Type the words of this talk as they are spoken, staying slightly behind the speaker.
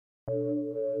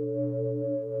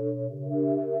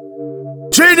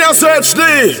GeniusinHD.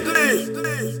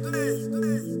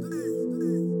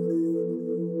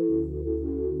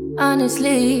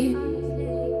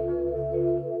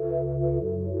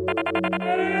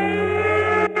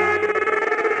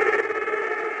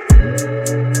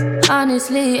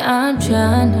 Honestly, I'm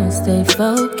trying to stay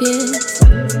focused.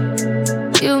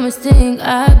 You must think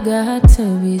I got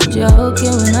to be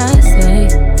joking when I say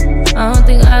I don't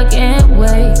think I can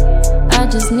wait. I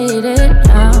just need it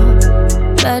now.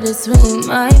 Let it swing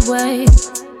my way.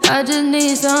 I just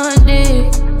need some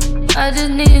dick. I just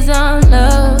need some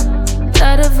love.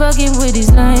 Tired of fucking with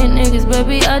these lying niggas,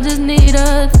 baby. I just need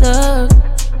a thug.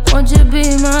 Won't you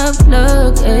be my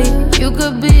plug, ayy? You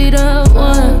could be the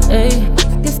one, ayy.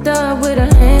 Get started with a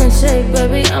handshake,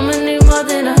 baby. I'ma need more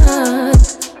than a hug.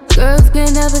 Girls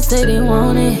can't never say they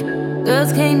want it.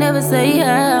 Girls can't never say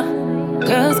yeah.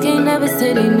 Girls can't never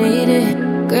say they need it.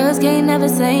 Girls can't never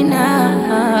say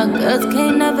nah. Girls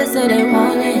can't never say they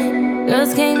want it.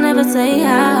 Girls can't never say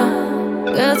how.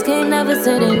 Girls can't never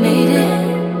say they need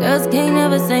it. Girls can't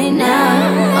never say nah.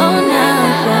 Oh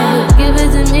nah, baby. Give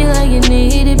it to me like you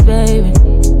need it, baby.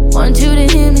 Want you to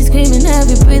hear me screaming,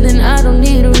 heavy breathing. I don't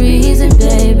need a reason,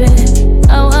 baby.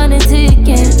 I want it till you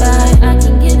can't buy. I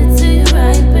can get it to you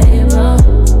right, baby.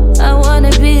 I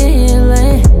wanna be a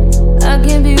healing. I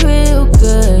can be real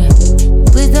good.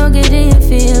 Please don't get in your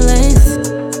feelings.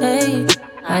 Hey,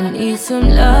 I need some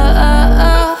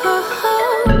love.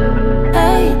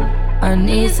 Hey, I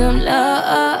need some love.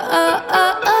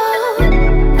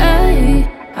 Hey,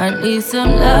 I need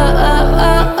some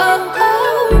love.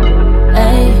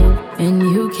 Hey, and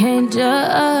you can't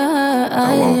judge.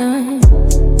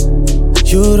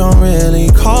 You don't really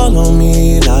call on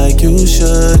me like you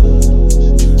should.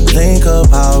 Link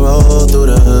up, I roll through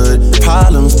the hood.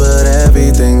 Problems, but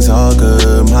everything's all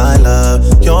good, my love.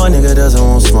 Your nigga doesn't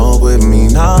want smoke with me,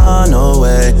 nah, no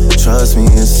way. Trust me,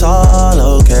 it's all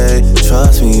okay.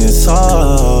 Trust me, it's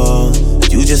all.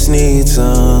 You just need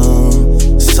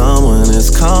someone that's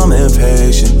calm and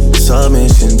patient.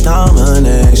 Submission,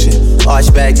 domination.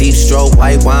 Archback, deep stroke,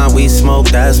 white wine, we smoke,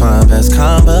 that's my best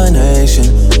combination.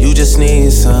 You just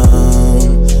need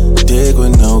some dick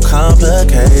with no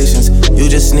complications. You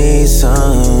just need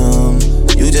some.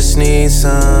 You just need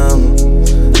some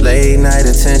late night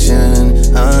attention,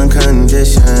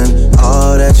 unconditioned.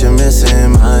 All that you're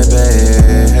missing, my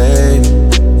babe.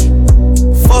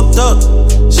 Fucked up,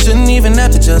 shouldn't even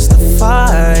have to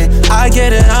justify. I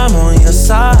get it, I'm on your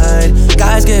side.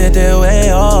 Guys get their way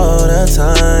all the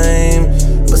time.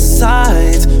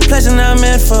 Besides, pleasure not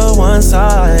meant for one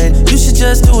side. You should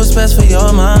just do what's best for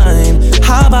your mind.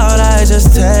 How about I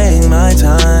just take my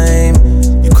time?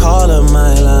 You call up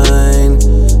my line,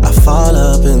 I fall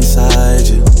up inside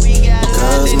you.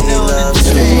 Cause me love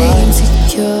too much.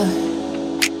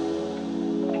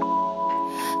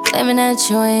 Claiming that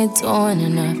you ain't doing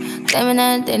enough, claiming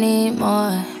that they need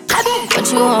more. But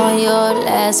you on your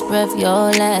last breath,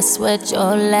 your last sweat,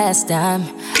 your last dime.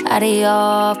 Out of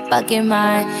your fucking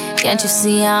mind. Can't you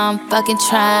see I'm fucking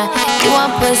trying? You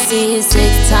want pussy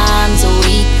 6 times a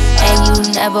week, and you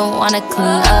never wanna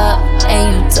clean up.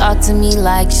 And you talk to me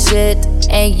like shit,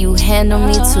 and you handle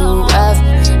me too rough.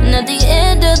 And at the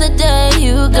end of the day,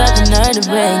 you got the nerve to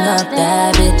bring up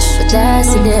that bitch. But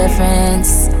that's the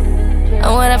difference.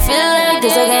 And when I feel like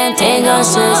this, I can't take on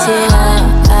stress you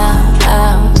out, out,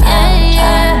 out, out,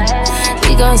 out.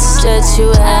 We gon' stretch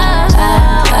you out,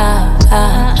 out, out,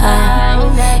 out,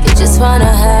 out. You just wanna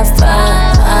have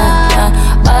fun,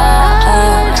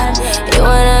 you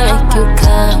wanna make you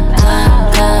come, come,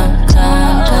 come,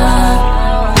 come,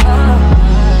 come.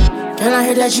 Girl, I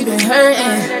heard that you been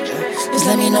hurting. Just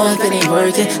let me know if it ain't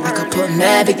working. I could put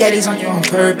mad baguettes on you on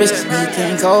purpose. We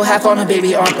can go half on a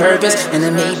baby on purpose. And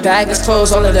the main bag is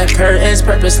close all of the curtains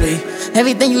purposely.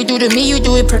 Everything you do to me, you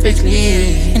do it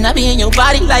perfectly. And I be in your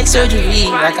body like surgery.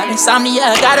 I got insomnia,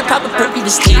 I gotta pop a perky to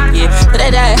sleep, yeah. Put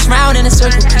that ass round in a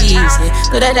circle, please, yeah.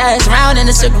 Put that ass round in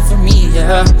a circle for me,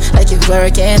 yeah. Like you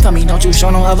working for me, don't you show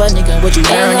no other nigga what you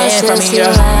learning from me,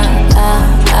 yeah.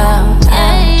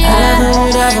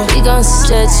 We gon'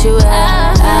 stretch you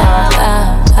out, out,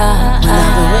 out, out,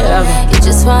 out. You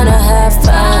just wanna have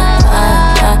fun,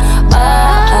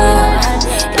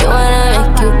 you wanna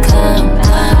make you come,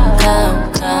 come, come,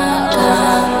 come,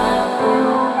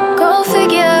 come. Go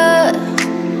figure,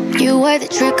 you were the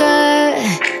trigger.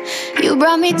 You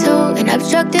brought me to an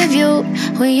obstructive view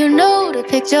when you knew the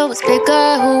picture was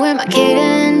bigger. Who am I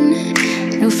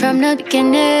kidding? Knew from the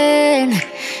beginning.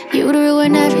 You'd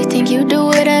ruin everything, you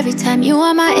do it every time. You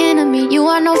are my enemy, you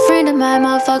are no friend of mine,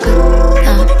 motherfucker.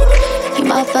 You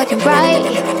motherfucking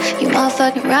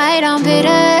right, I'm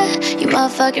bitter. You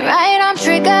motherfucking right, I'm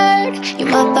triggered. You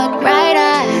motherfucking right,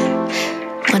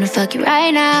 I wanna fuck you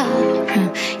right now.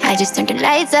 I just turned the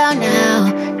lights out now.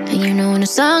 And you know when the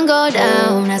sun go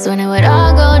down, that's when it would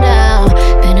all go down.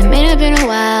 Been a minute, been a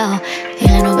while.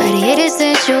 Ain't let nobody hit it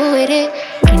since you with it.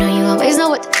 You know you always know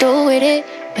what to do with it.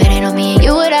 But ain't no me and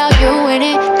you without you in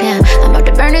it. Damn, I'm about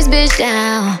to burn this bitch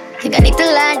down. Think I need to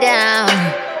lie down,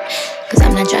 cause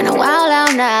I'm not tryna wild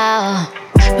out now.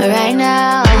 But right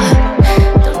now,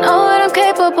 don't know what I'm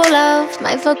capable of.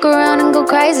 Might fuck around and go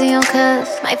crazy on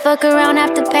cuff. Might fuck around,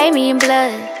 have to pay me in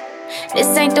blood. This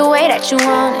ain't the way that you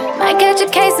want it. Might catch a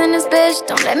case in this bitch.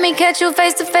 Don't let me catch you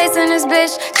face to face in this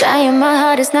bitch. Trying my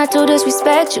hardest not to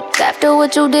disrespect you. After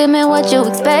what you did, man, what you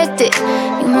expected.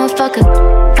 You motherfucker,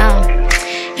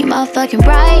 you motherfucking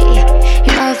right.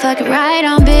 You motherfucking right,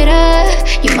 I'm bitter.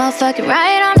 You motherfucking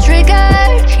right, I'm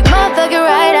triggered. You motherfucking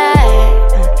right,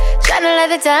 tryna let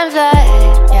the time fly,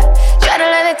 yeah. Tryna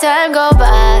let the time go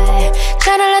by.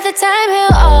 Tryna let the time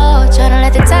heal all. Tryna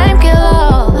let the time kill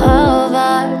all of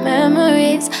our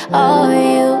memories. All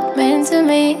you meant to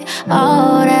me.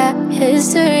 All that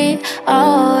history.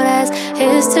 All that's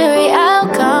history. I'll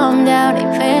calm down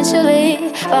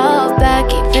eventually. Fall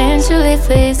back eventually.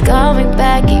 Please call me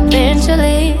back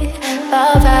eventually.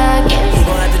 Fall back. You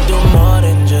gon' have to do more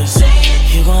than just.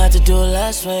 You gon' have to do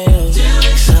less for you.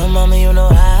 So mama, you know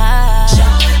I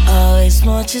always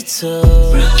want you to.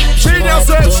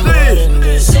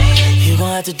 GeniusinHD. You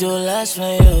gon' have to do less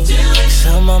for you.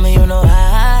 So mama, you know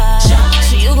I.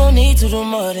 So you gon' need to do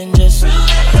more than just. You know,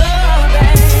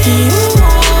 you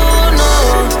know,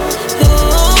 you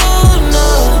know.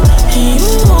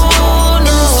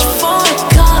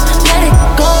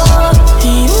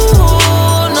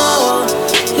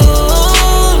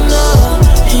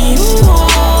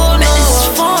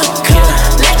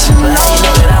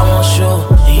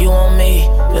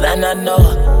 I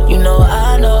know, you know,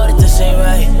 I know that this ain't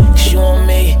right. Cause you on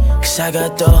me, cause I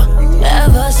got dough.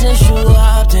 Ever since you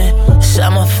hopped in,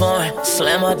 shot my phone,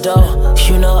 slam my door.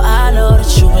 You know, I know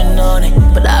that you been on it,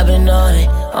 but I've been on it,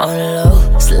 on the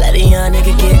low. So let a young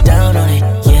nigga get down on it.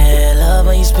 Yeah, love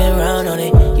when you spin round on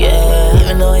it. Yeah,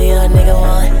 even though a young nigga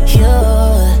want you.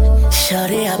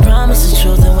 Shorty, I promise the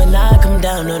truth, and when I come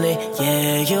down on it,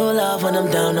 yeah, you love when I'm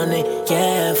down on it.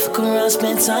 Yeah, fuck around,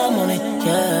 spend time on it.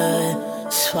 Yeah.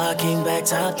 So I came back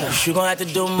top down. You gon' have to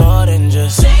do more than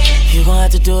just. You gon'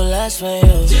 have to do less for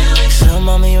you. So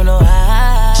mama, you know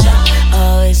I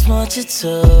always want you to.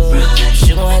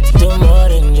 You gon' have to do more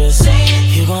than just.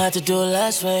 You gon' have to do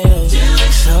less for you.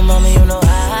 So mama, you know I.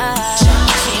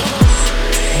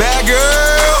 Bad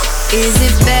girl. Is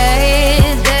it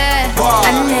bad that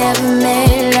I never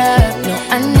made love? No,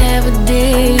 I never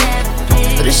did.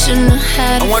 But I shouldn't know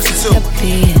how to. I want you to.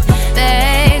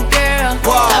 Bad girl. I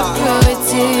prove it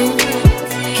to you.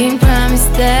 Can't promise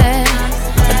that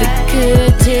I'll be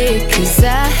good to you, cause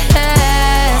I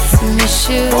had some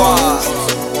issues. I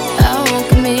won't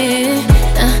commit,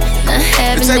 not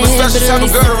having it, but at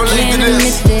least I can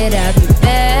admit that I'll be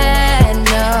bad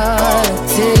enough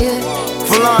to you.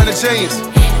 Full on the chains.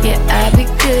 Yeah, I'll be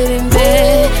good in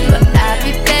bed, but I'll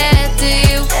be bad to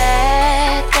you.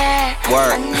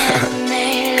 Word.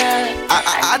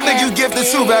 I think you gifted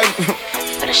too, baby.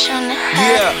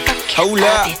 Yeah, hold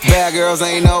up. Bad girls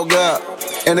ain't no good,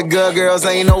 and the good girls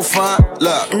ain't no fun.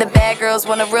 Look, and the bad girls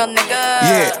want a real nigga.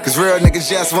 Yeah, cause real niggas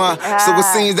just fun. So it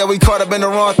seems that we caught up in the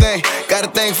wrong thing. Got a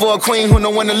thing for a queen who know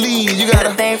when to lead. You got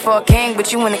a thing for a king,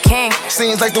 but you want a king.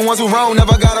 Seems like the ones who wrong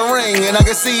never got a ring, and I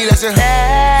can see that you.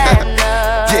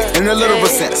 Yeah, in a literal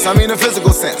sense, I mean a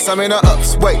physical sense, I mean a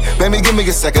ups. Wait, baby, give me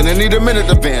a second, I need a minute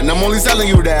to bend. I'm only telling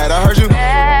you that, I heard you.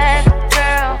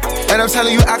 And I'm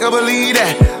telling you, I can believe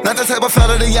that. Not the type of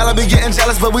fella that y'all be getting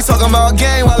jealous, but we talking about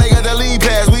game while they got the lead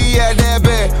pass. We at that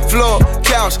bed, floor,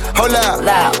 couch, hold up.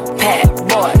 Loud, pad,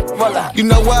 boy, roll up. You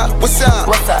know what? What's up?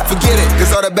 What's up? Forget it,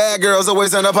 cause all the bad girls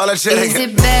always unapologetic. Is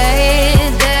it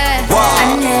bad that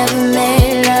I never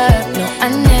made love? No,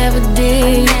 I never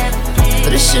did.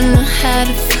 But I should know how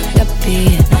to fuck up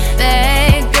it.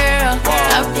 Bad girl,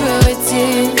 I prove it to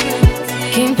you.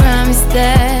 Can't promise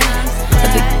that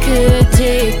I'll be good to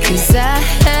you, cause I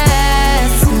had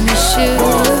some issues.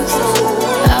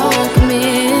 I won't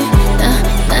commit,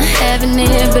 not having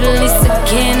it, but at least I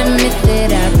can admit that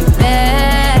I'll be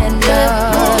bad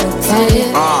enough to you.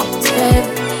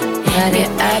 Yeah,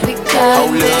 I'll be good.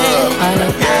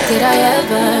 Could I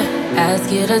ever ask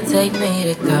you to take me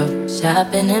to go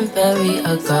shopping in Perry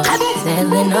or go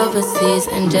sailing overseas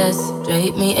and just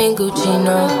drape me in Gucci,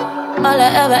 no? All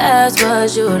I ever asked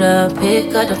was you to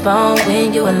pick up the phone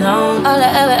when you alone. All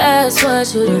I ever asked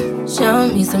was you to show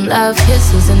me some love,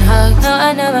 kisses and hugs. No,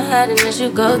 I never had an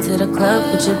issue. Go to the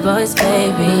club with your boys,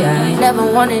 baby. I never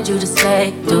wanted you to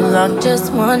stay too long.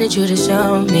 Just wanted you to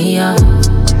show me up.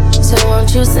 So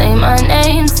won't you say my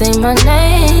name, say my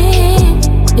name.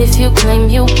 If you claim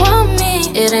you want me,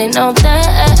 it ain't no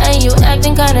thing. You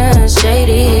acting kinda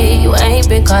shady. You ain't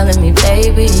been calling me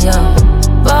baby, yo.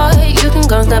 Boy, you can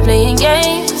go stop playing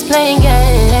games, playing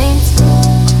games.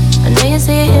 I know you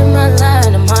see it in my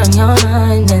line, I'm on your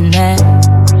mind and that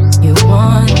you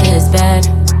want this bad,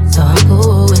 so I'm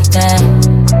cool with that.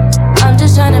 I'm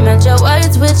just trying to match your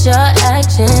words with your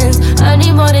actions. I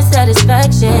need more than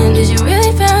satisfaction. Did you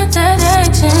really found that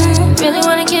action? Really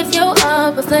wanna give you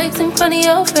all but flex in front of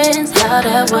your friends. How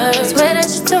that works? Swear that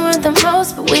you're doing the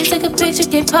most, but we take a picture,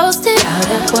 get posted. How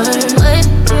that works? What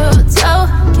you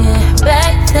talking?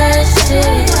 Back that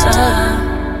shit up.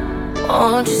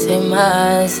 Won't you say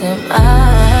my, say my?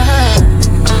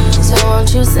 So won't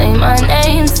you say my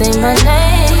name, say my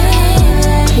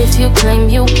name? If you claim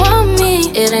you want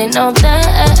me, it ain't no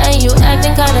thing. You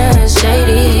acting kinda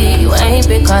shady. You ain't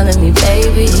been calling me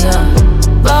baby, yeah.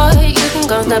 Boy, you can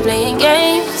go stop playing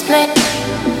games,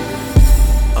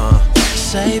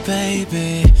 Say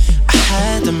baby, I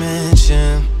had to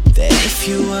mention that if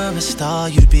you were a star,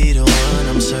 you'd be the one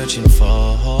I'm searching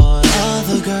for.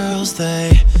 Other girls,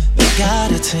 they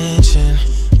got attention,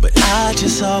 but I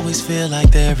just always feel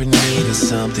like they're in need of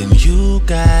something. You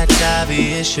got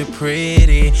obvious, you're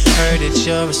pretty. Heard that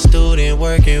you're a student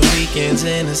working weekends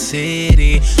in the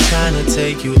city. Trying to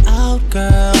take you out,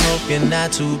 girl, hope you're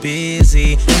not too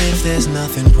busy. And if there's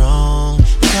nothing wrong,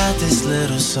 got this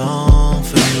little song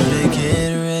for you to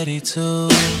get ready to.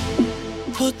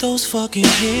 Put those fucking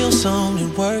heels on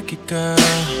and work it, girl.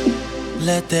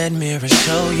 Let that mirror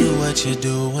show you what you're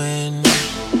doing.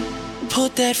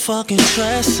 Put that fucking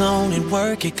dress on and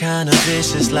work it kinda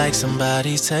vicious, like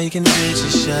somebody's taking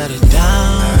pictures. Shut it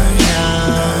down,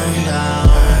 down, down.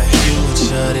 You would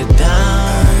shut it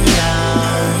down,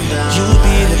 down, down. You'd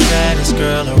be the baddest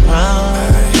girl around,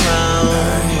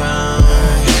 round, round.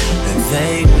 And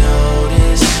they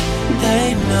notice.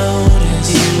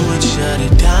 You would shut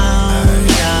it down,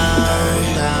 down,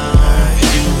 down.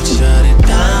 You would shut it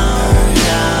down,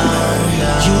 down,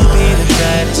 down. You'd be the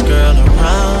baddest girl around.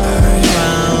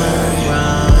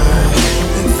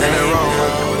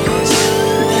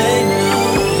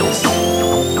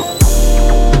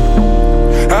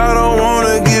 I don't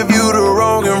wanna give you the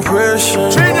wrong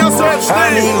impression. I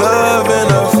need love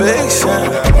and affection.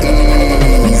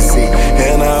 Easy.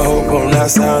 And I hope I'm not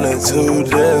sounding too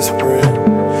desperate.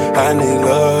 I need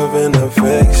love and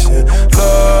affection.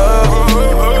 Love,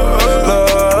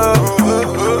 love,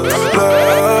 love,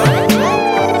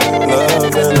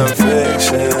 love and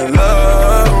affection.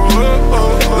 Love,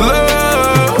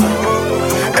 love,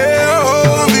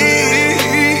 L-O-V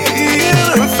and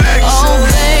affection. Oh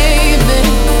baby,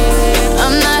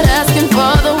 I'm not asking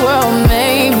for the world,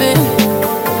 maybe.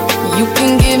 You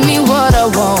can give me what I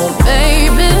want,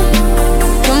 baby.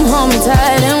 Come hold me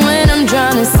tight and when I'm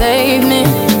drowning, save me.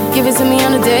 Give it to me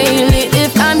on a daily.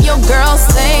 If I'm your girl,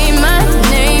 say my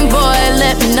name, boy.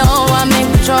 Let me know I'm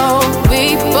in control.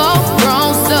 We both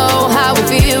grown, so how we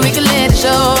feel, we can let it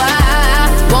show. I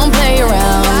won't play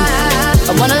around.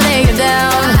 I wanna lay you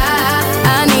down.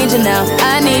 I need you now.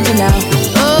 I need you now.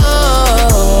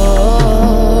 Oh.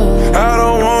 I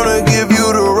don't wanna give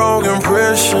you the wrong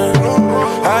impression.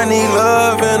 I need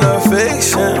love and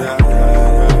affection.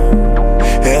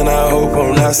 And I hope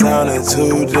I'm not sounding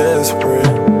too desperate.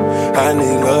 I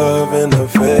need love and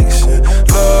affection.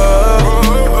 Love,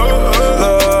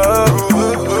 love,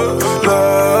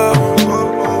 love,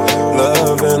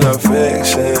 love and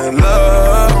affection.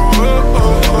 Love,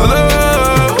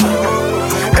 love,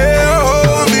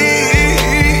 L-O-V.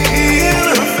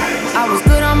 I was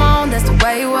good on my own, that's the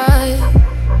way it was.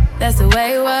 That's the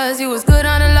way it was. You was good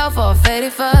on the low for a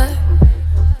faded fuck.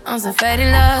 On some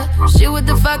faded love. Shit, what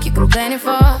the fuck you complaining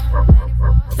for?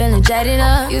 Feeling jaded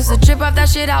up. Used to trip off that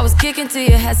shit I was kicking to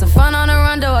you. Had some fun on the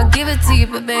run, though I give it to you.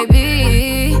 But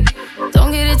baby,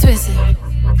 don't get it twisted.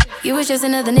 You was just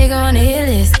another nigga on the hit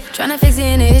list. Tryna fix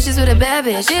any issues with a bad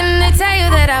bitch. Didn't they tell you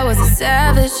that I was a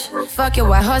savage? Fuck your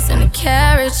white horse and a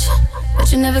carriage.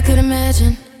 But you never could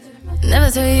imagine. Never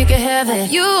thought you could have it.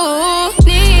 You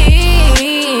needed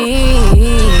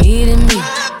me.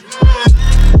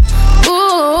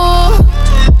 Ooh,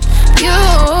 you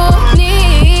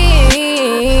needed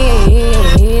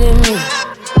me.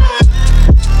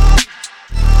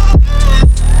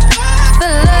 For a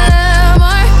little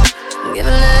more, give a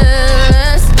little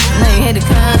less. Now you hit the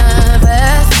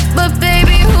compass, but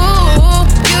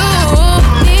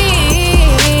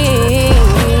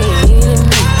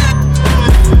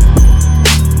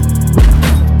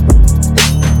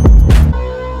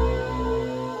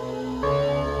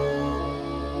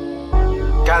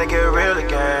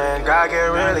I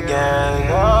get real again.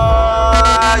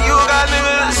 Oh, you got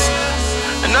niggas,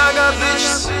 and I got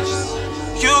bitches.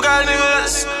 You got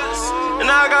niggas, and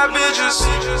I got bitches.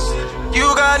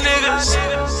 You got niggas,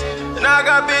 and I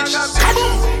got bitches.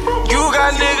 You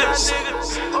got niggas.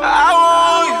 I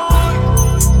want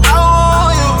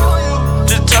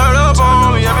you to turn up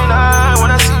on me every night when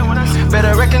I see you.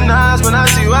 Better recognize when I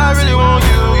see you. I really want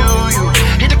you.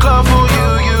 Hit the club for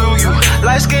you.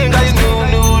 Light skin got you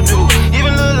new.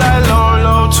 Even look like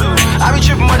low too. I be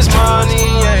tripping with this money,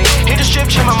 yeah. Hit the strip,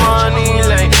 check my money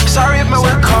lane. Sorry if my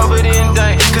whip covered in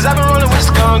dang. Cause I been rolling with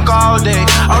skunk all day.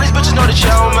 All these bitches know that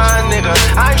y'all my nigga.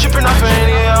 I ain't tripping off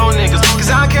any old niggas.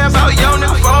 Cause I don't care about yo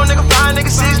nigga, 4 nigga, 5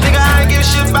 nigga, 6 nigga. I ain't give a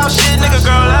shit about shit, nigga,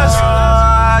 girl. That's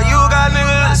you got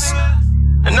niggas,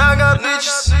 and I got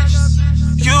bitches.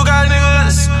 You got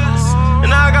niggas, and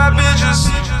I got bitches.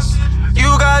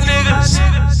 You got niggas,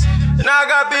 and I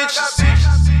got bitches.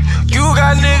 You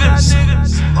got niggas.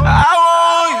 I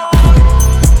want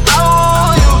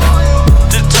you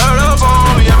to turn up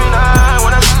on me every night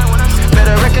when I see you.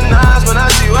 Better recognize when I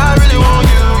see you. I really want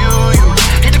you.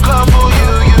 Hit the club for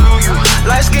you.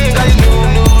 Light skin got you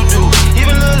new.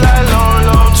 Even look like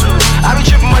low too. I be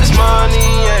tripping with this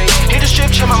money, yeah. Hit the strip,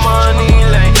 check my money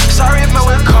lane. Sorry if my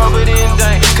whip covered in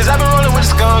dang. Cause I been rolling with a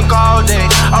skunk all day.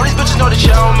 All these bitches know that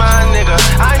y'all my nigga.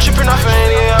 I ain't tripping off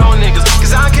any old niggas.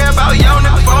 Cause I don't care about yo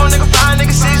nigga, 4 nigga, 5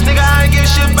 nigga, 6 nigga. I ain't give a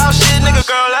shit about shit, nigga,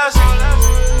 girl, that's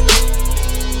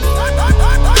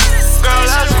girl,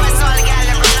 that's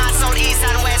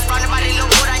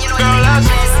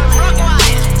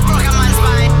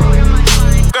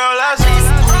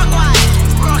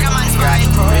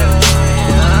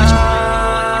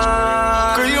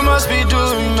girl, you must be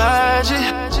doing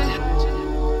magic.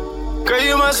 Girl,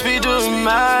 you must be doing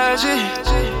magic.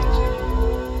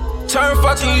 Turn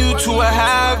fucking you to a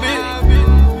habit.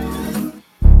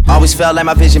 Always felt like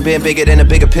my vision been bigger than a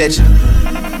bigger picture.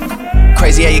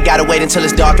 Crazy how you gotta wait until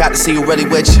it's dark out to see who really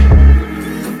with you.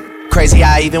 Crazy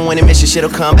how even when it miss you, shit'll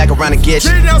come back around and get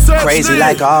you. Crazy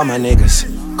like all my niggas.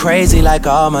 Crazy like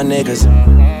all my niggas.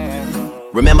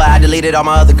 Remember I deleted all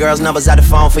my other girls' numbers out the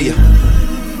phone for you.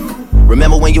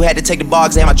 Remember when you had to take the bar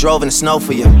exam I drove in the snow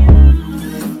for you.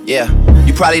 Yeah,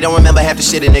 you probably don't remember half the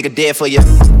shit a nigga did for you.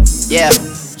 Yeah,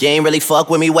 you ain't really fuck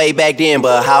with me way back then,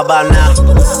 but how about now?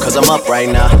 Cause I'm up right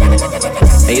now,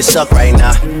 and you suck right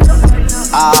now.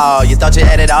 Oh, you thought you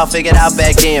had it all figured out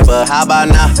back then, but how about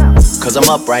now? Cause I'm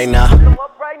up right now,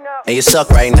 and you suck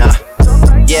right now.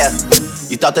 Yeah,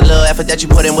 you thought the little effort that you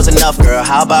put in was enough, girl,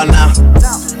 how about now?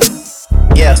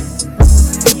 Yeah,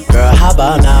 girl, how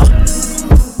about now?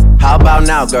 How about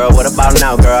now, girl, what about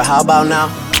now, girl, how about now?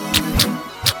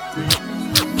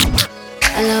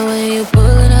 I love when you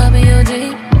pulling up in your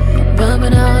Jeep,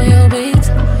 bumping all your beats.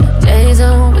 J's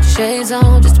on with your shades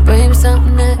on, just to bring me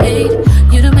something to eat.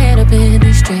 You done made up in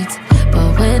these streets,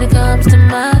 but when it comes to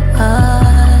my heart,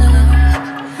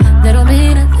 that don't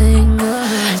mean a thing.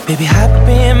 Baby, hop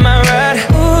in my ride.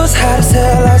 Who's hot as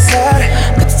hell outside?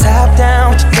 Got the top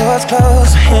down with your doors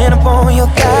closed, my hand up on your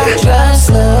thigh. Drive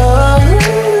slow,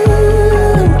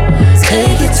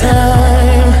 take your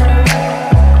time.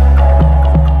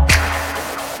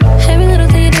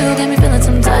 Got me feeling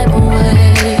some type of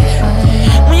way.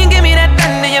 When you give me that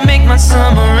thunder, you make my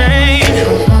summer rain.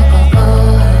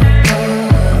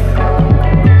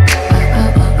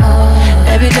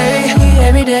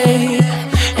 Every day,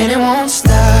 and it won't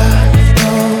stop.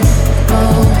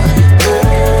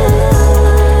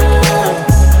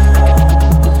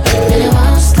 And it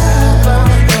won't stop.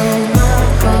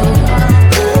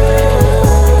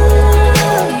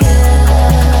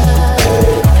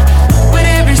 With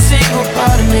every single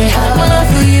part of me, my love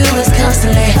for you is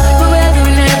constantly, forever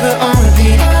and ever on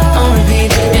repeat,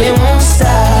 and it won't stop.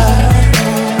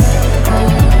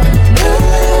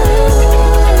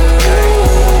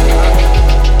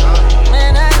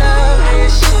 Man, I love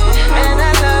this shit. Man, I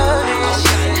love this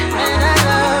shit. Man, I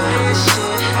love this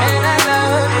shit. Man, I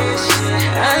love this shit.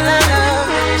 I love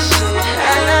this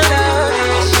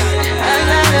shit. I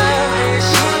love this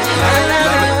shit. I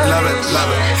love this shit. Love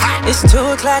it. It's 2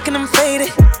 o'clock and I'm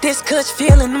faded. This kush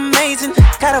feeling amazing.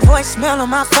 Got a voicemail on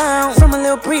my phone from a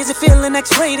little breezy feeling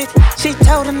X-rated. She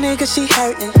told a nigga she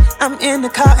hurtin'. I'm in the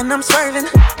car and I'm swerving.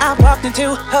 I walked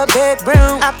into her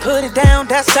bedroom. I put it down,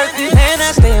 that's certain. Man,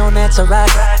 I stay on that Ciroc.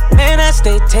 Man, I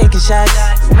stay taking shots.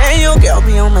 Man, your girl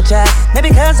be on my job. Maybe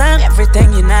cause I'm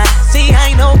everything you're not. See, I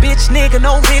ain't no bitch nigga,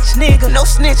 no rich nigga, no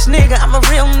snitch nigga. I'm a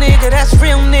real nigga, that's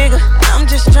real nigga. I'm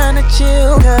just tryna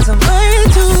chill, cause I'm way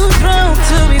too drunk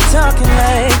to be talking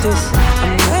like this.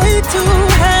 I'm way too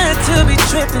high to be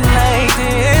tripping like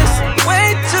this.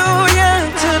 Way too young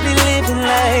to be living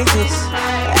like this.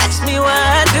 Ask me why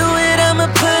I do it, I'ma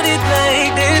put it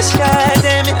like this. God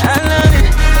damn it, I love it.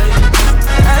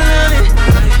 I love it.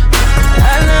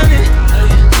 I love it.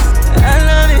 I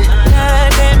love it. God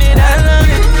damn it, I love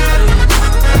it.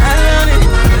 I love it.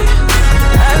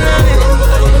 I love it.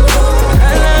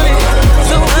 I love it.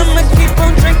 So I'ma keep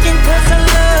on drinking 'cause I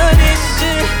love this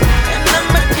shit. And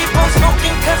I'ma keep on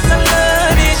smoking 'cause I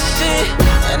love this shit.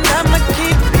 And I'ma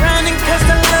keep grinding 'cause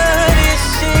I love this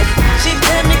shit. She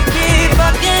let me keep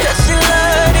fucking 'cause she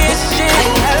love this shit.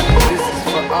 This is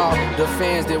for all the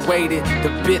fans that waited, the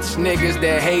bitch niggas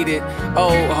that hated,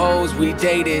 old hoes we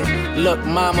dated. Look,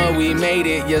 mama, we made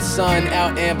it. Your son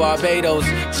out in Barbados,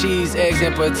 cheese, eggs,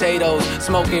 and potatoes.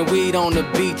 Smoking weed on the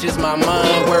beach is my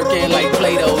mind working like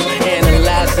Play-Dohs.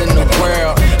 Analyzing the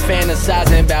world,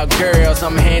 fantasizing about girls.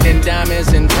 I'm handing diamonds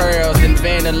and pearls and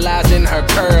vandalizing her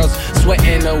curls.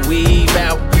 Sweating the weave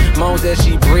out, moans that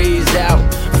she breathes out.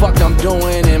 Fuck I'm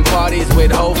doing in parties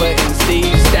with Hova and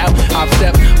Steve Stout. I've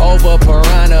stepped over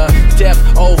piranha, death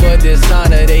over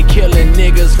dishonor. They killing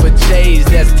niggas for J's,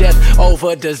 that's death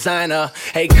over designer.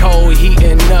 Hey, cold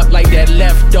heating up like that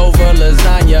leftover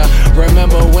lasagna.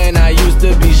 Remember when I used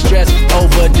to be stressed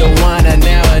over Dewana?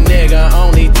 Now a nigga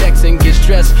only texts and gets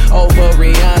stressed over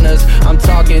Rihanna's. I'm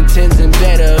talking tens and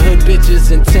better, hood bitches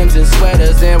and Timbs and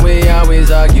sweaters. And we always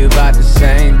argue about the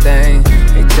same thing.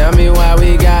 Hey, tell me why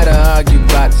we gotta argue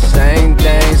about the same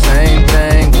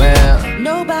thing, well.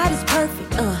 Nobody's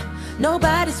perfect,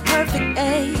 nobody's perfect,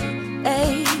 ayy,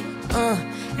 hey,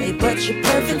 but you're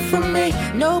perfect for me.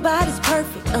 Nobody's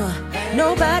perfect,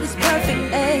 nobody's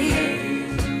perfect, ayy,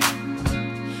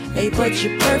 hey, but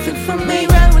you're perfect for me.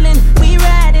 We rolling, we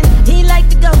riding, he like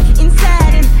to go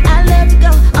inside and I love to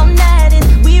go all night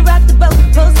and we rock the boat,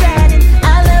 Poseidon.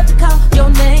 I love to call your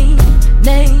name,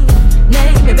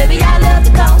 and baby I love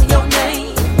to call your name.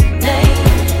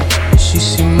 She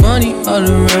see money all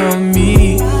around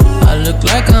me. I look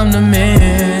like I'm the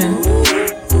man.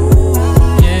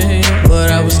 Yeah,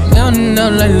 but I was down and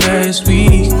out like last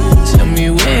week. Tell me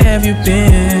where have you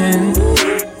been?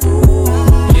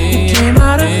 You came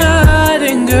out of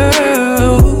hiding,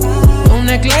 girl. Don't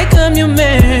act like I'm your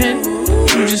man.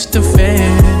 You just a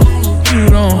fan. You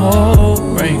don't hold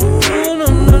ring.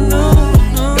 No.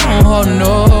 Don't hold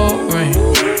no ring.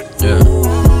 Yeah.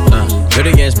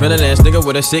 Dirty ass, smelling ass nigga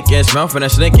with a sick ass mouth and a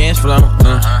slick ass flow.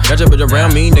 Got your bitch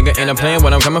around me, nigga, and I'm playing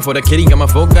when I'm coming for the kitty. Got my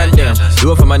full goddamn.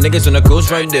 Do it for my niggas and the ghost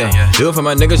right there. Do it for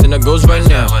my niggas and the ghost right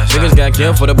now. Niggas got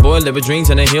killed for the boy, living dreams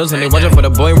in the hills, and they watching for the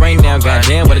boy right now.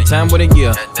 Goddamn, what a time, what a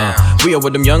year. We are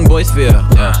what them young boys feel.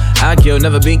 I kill,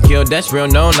 never be killed, that's real,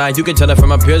 no lie. You can tell it from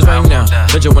my peers right now.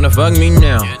 Don't you wanna fuck me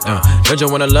now? Don't you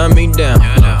wanna love me down?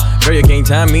 Girl, you can't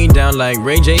tie me down like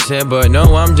Ray J said, but no,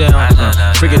 I'm down.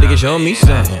 Freaky nigga, show me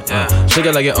something. Shake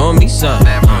it like you owe me something.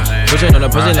 Push it on the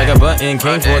pussy like a button.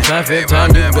 Came 4 times, 5th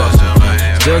time you go.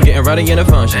 Still getting rowdy in the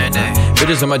function.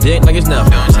 Bitches on my dick like it's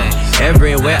nothing.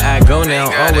 Everywhere I go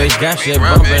now, always got shit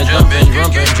bumping,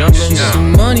 jumping. She see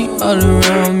money all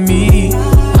around me.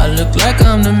 I look like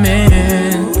I'm the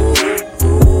man.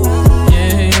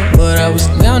 Yeah, but I was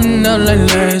down and out like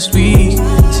last week.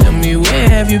 Tell me where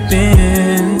have you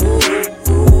been?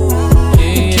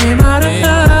 You came out of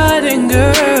hiding,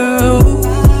 girl.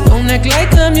 Don't act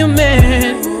like I'm your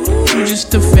man. You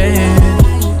just a fan.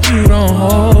 You don't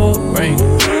hold ring.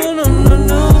 No.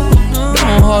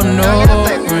 Don't hold no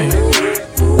ring.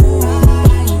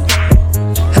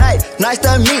 Hey, nice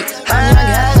to meet.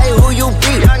 Hey, who you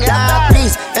be? Down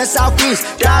East and Southeast.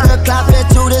 Got her clapping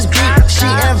to this beat. She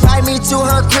invite me to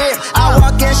her crib. I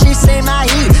walk in, she say my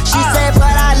heat. She said,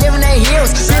 but I live in the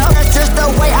hills. That's just the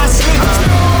way I sleep.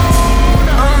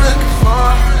 I'm looking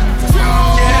for,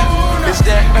 yeah, it's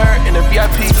that her in the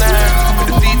VIP line with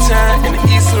the V-Time and the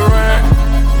East Laurent.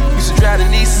 Used to drive the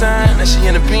Nissan, now she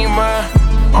in the Beamer.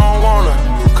 I don't want her,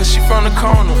 cause she from the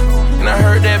corner. And I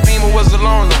heard that Beamer was a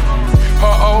loner.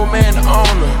 Her old man the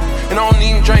owner. And I don't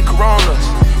even drink Coronas.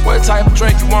 What type of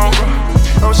drink you want, bro?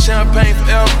 I'm champagne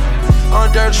forever,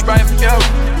 I'm dirty Sprite forever.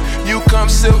 You come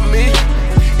sit with me,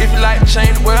 if you like to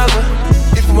change the weather.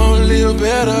 If you wanna live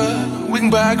better, we can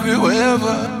buy a crib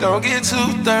wherever. Don't get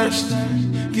too thirsty,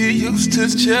 get used to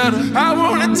the cheddar. I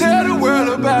wanna tell the world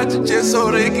about you just so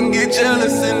they can get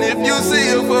jealous. And if you see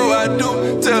her before I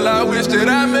do, tell her I wish that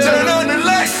I met her. Turn on the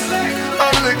lights,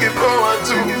 I'm looking for one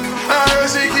too. I heard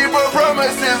she keep her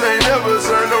promises, ain't never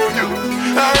turn on you.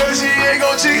 I heard she ain't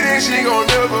gon' cheat and she gon'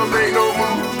 never make no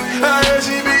move. I heard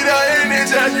she be there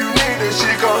anytime you need her, she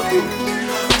come through.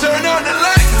 Turn on the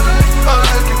lights, I'm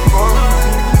looking for her.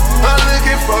 I'm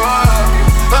looking for her.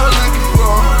 I'm looking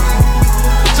for her.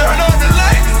 Turn on the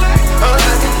lights, I'm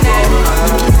looking for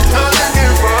her. I'm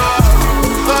looking for her.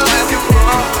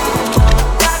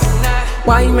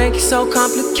 so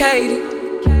complicated.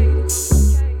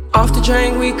 Off the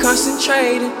drain, we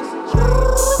concentrated.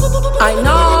 I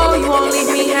know you won't leave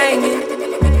me hanging.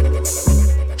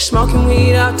 Smoking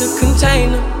weed out the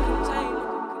container.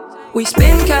 We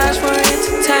spend cash for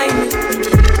entertainment.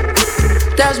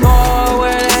 There's more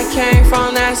where that came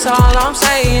from, that's all I'm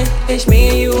saying. It's me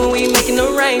and you and we making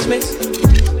arrangements.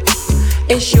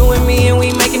 It's you and me and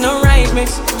we making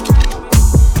arrangements.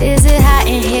 Is it hot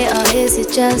in here or is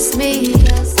it just me?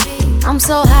 I'm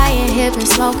so high in here, been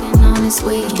smoking on this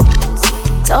weed.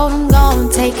 Told him go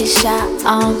and take a shot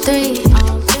on 3.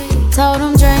 Told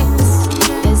him drinks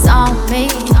is on me.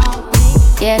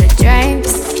 Yeah, the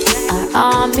drinks are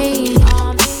on me.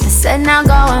 I said now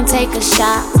go and take a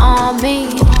shot on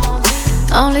me.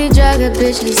 Only drug a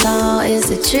bitch is on is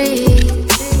a tree.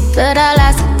 But I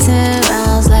lasted 10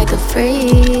 rounds like a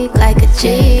freak, like a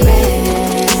G.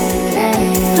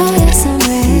 Oh yes, I'm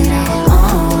ready.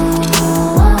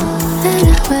 And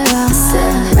I wear all I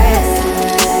said I'm ready.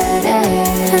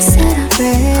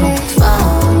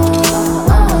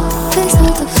 Please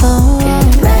hold the phone.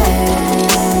 Get ready.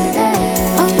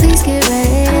 Oh, please get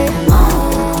ready.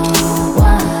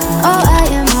 Oh, I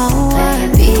am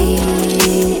on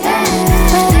baby.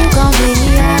 Where you gon' be?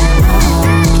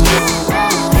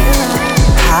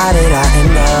 How did I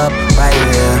end up right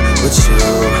here with you?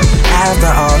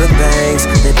 After all the things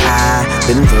that I've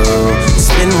been through, it's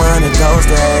been one of those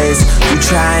days you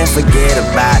try and forget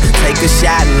about. Take a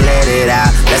shot and let it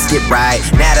out. Let's get right.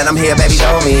 Now that I'm here, baby,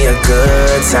 show me a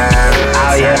good time.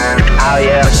 Oh yeah, oh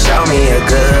yeah. Show me a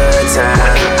good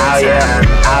time. Oh yeah,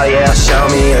 oh yeah. Show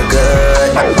me a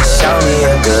good. Show me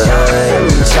a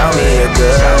good. Show me a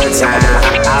good time.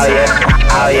 Oh yeah.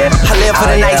 Oh yeah. I live for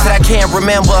the nights that I can't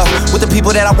remember, with the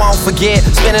people that I won't forget.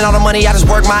 Spending all the money I just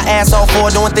work my ass off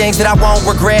for, doing things that I won't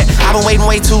regret. I've been waiting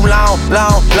way too long.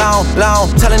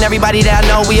 Telling everybody that I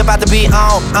know we about to be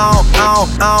on.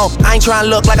 I ain't trying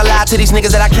to look like a lie to these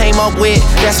niggas that I came up with.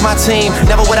 That's my team.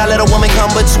 Never would I let a woman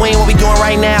come between what we doing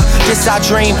right now. This our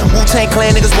dream. Wu-Tang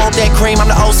Clan niggas want that cream.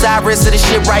 I'm the Osiris of this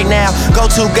shit right now.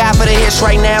 Go to guy for the hits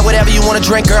right now. Whatever you wanna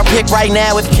drink, girl, pick right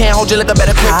now. If you can't hold your liquor,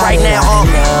 better pick right now.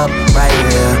 Right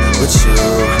here with you.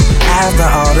 After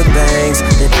all the things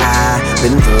that I've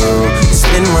been through, it's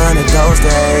been one of those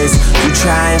days you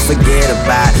try and forget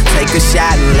about. Take a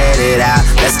shot and let it out.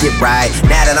 Let's get right.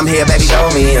 Now that I'm here, baby, show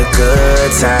me a good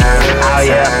time. Oh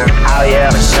yeah, oh yeah.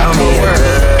 Show me a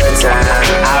good time.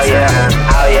 Oh yeah,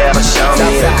 oh yeah. Show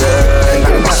me a good.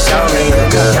 Show me a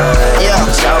good. Yeah,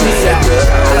 show me a good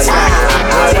time.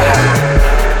 Oh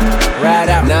yeah. Ride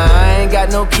out. Nah, I ain't got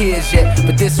no kids yet,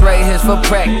 but this right here's for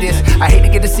practice. I hate to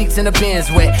get the seats in the Benz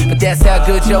wet, but that's how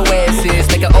good your ass is.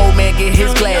 Make an old man get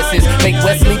his glasses, make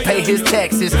Wesley pay his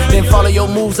taxes, then follow your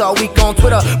moves all week on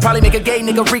Twitter. Probably make a gay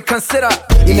nigga reconsider.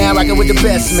 You now rockin' with the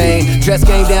best, man. Dress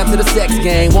game down to the sex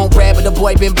game. Won't brag, but the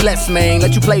boy been blessed, man.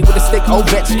 Let you play with the stick,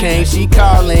 Ovechkin. She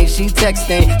calling, she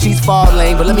texting, she's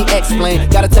falling, but let me explain.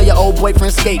 Gotta tell your old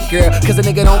boyfriend skate, girl, cause a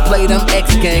nigga don't play them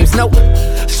X games. Nope,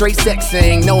 straight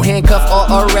sexing, no handcuff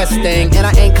or arresting. And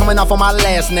I ain't coming off on my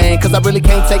last name, cause I really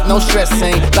can't take no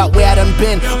stressing about where I done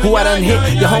been, who I done hit.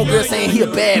 Your homegirl saying he a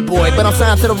bad boy, but I'm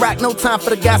signed to the rock, no time for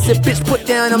the gossip. Bitch, put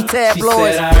down them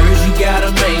tabloids. She said, I heard you got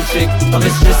a main chick, but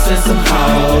let's just send some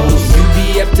hoes. You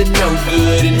be up to no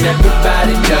good and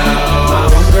everybody knows.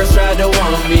 My homegirls tried to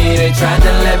want me, they tried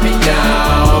to let me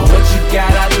know. What you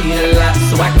got, I need a lot,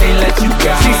 so I can't let you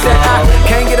go. She said, I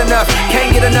can't get enough,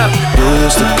 can't get enough. You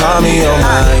used to call me on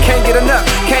I can't get enough,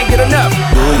 can't get enough.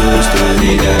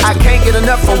 I can't get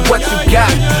enough of what you got.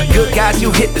 Good guys,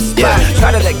 you hit the spot.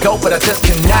 Try to let go, but I just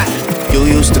cannot. You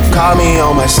used to call me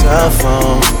on my cell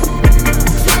phone,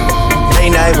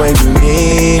 late night when you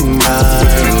need my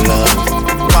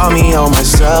love. Call me on my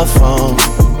cell phone,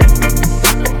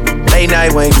 late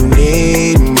night when you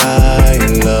need my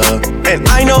love. And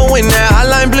I know when that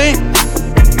hotline blink,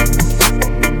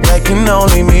 that can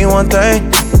only mean one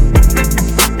thing.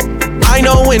 I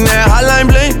know when that hotline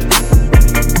blink,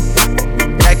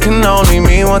 that can only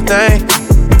mean one thing.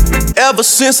 Ever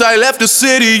since I left the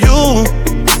city, you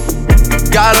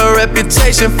got a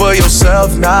reputation for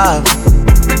yourself now.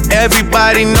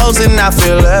 Everybody knows and I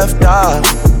feel left out.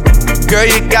 Girl,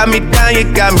 you got me down, you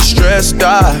got me stressed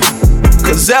out.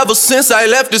 Cause ever since I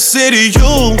left the city,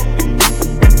 you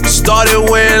started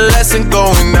wearing less and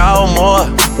going out more.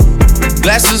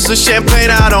 Glasses of champagne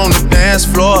out on the dance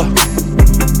floor,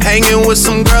 hanging with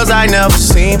some girls I never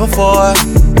seen before.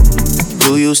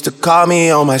 You used to call me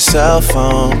on my cell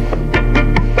phone,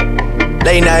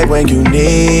 late night when you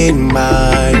need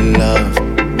my love.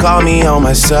 Call me on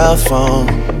my cell phone,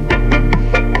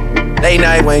 late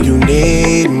night when you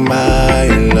need my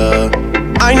love.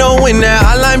 I know when that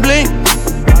hotline blink,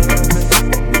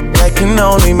 that can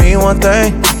only mean one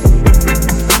thing.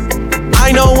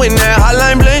 I know when that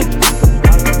hotline blink,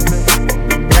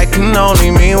 that can only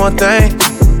mean one thing.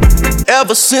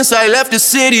 Ever since I left the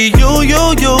city, you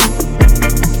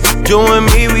and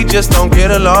me, we just don't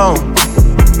get along.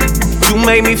 You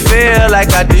made me feel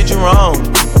like I did you wrong,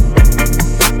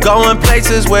 going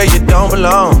places where you don't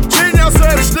belong.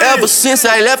 Ever since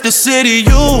I left the city,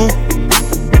 you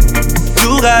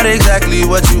got exactly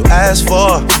what you asked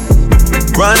for.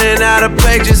 Running out of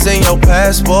pages in your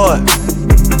passport,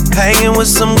 hanging with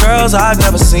some girls I've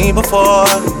never seen before.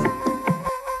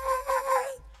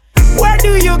 Where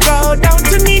do you go? Don't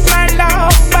you need my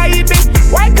love, baby?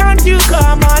 Why can't you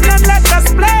come on and let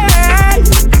us play?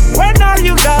 When are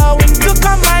you going to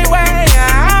come my way?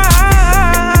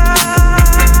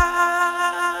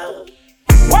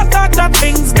 What are the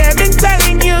things they've been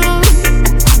telling you?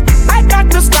 I got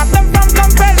to stop them from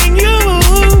compelling you,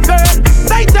 girl.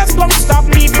 They just won't stop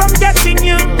me from getting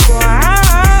you.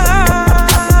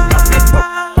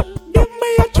 Give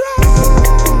me a try.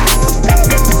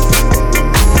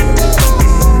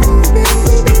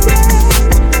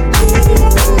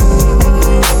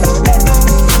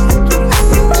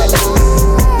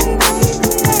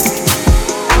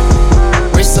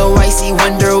 Wrist so icy,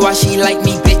 wonder why she like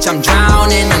me, bitch. I'm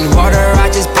drowning in water. I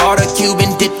just bought a cube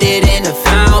and dipped it in a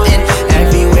fountain.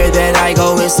 Everywhere that I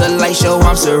go, it's a light show.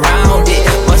 I'm surrounded.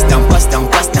 Bust down, bust down,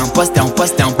 bust down, bust down,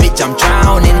 bust down, bitch. I'm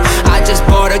drowning. I just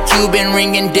bought a Cuban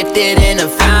ring and dipped it in a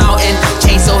fountain.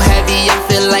 Chain so heavy, I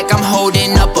feel like I'm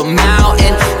holding up a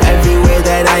mountain. Everywhere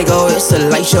that I go, it's a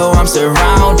light show. I'm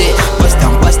surrounded. Bust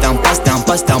down, bust down, bust down,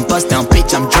 bust down, bust down,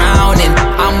 bitch. I'm drowning.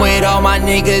 I'm with all my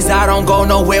niggas, I don't go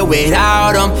nowhere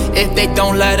without them. If they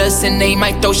don't let us in, they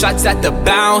might throw shots at the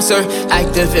bouncer.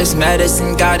 Activist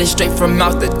medicine, got it straight from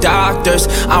out the doctors.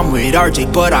 I'm with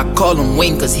RJ, but I call him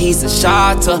Wayne cause he's a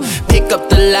shotter. Pick up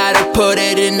the ladder, put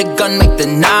it in the gun, make the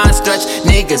non-stretch.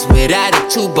 Niggas with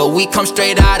attitude, but we come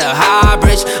straight out of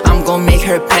Highbridge. I'm gon' make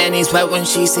her panties wet when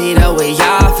she see the way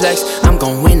I flex. I'm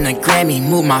gon' win a Grammy,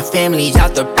 move my family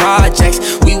out the projects.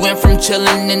 We went from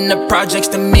chillin' in the projects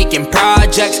to making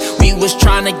projects. We was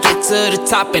tryna get to the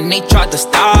top and they tried to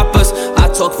stop us. I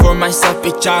talk for myself,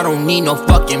 bitch, I don't need no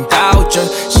fucking voucher.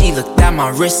 She looked at my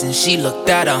wrist and she looked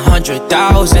at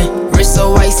 100,000. Wrist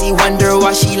so icy, wonder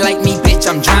why she like me, bitch.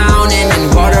 I'm drowning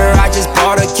in water. I just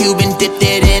bought a cube and dipped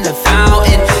it in a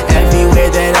fountain.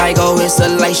 Everywhere that I go, it's a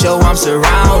light show. I'm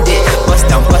surrounded. Bust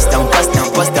down, bust down, bust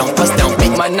down, bust down, bust down,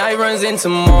 bitch. My night runs into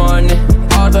morning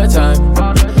all the time,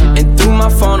 and through my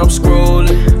phone I'm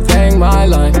scrolling. Bang my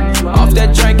line. Off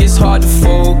that drink, it's hard to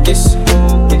focus.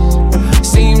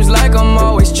 Seems like I'm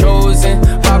always chosen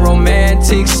by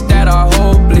romantics that are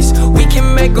hopeless. We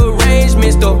can make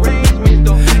arrangements though,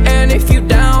 and if you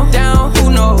down, who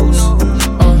knows?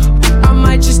 I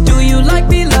might just do you like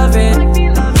beloved,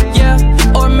 yeah,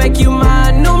 or make you my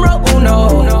numero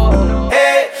uno.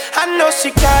 Hey, I know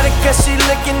she got it cause she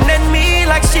looking at me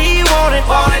like she want it.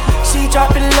 She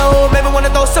dropping low, maybe wanna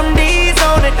throw some D's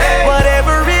on it.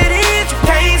 Whatever it is, you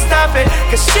can't stop it,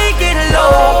 cause she get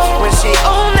low when she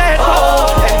on that hoe,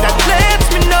 and that lets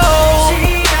me know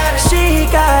she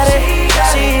got it,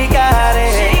 she got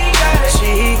it,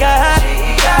 she got it,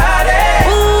 she got it,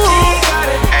 ooh,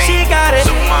 she got it,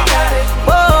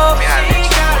 whoa,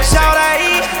 shout out.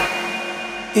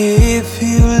 If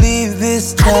you leave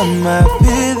this time, I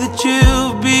fear that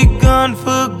you'll be gone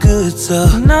for good. So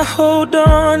now hold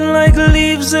on like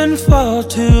leaves and fall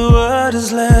to what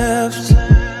is left.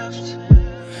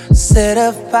 Set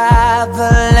a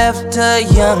father left a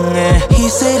youngin'. He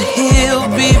said he'll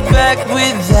be back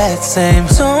with that same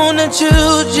tone that you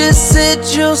just said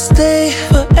you'll stay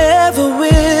forever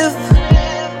with.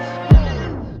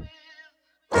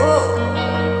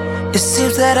 It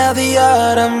seems that all the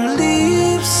autumn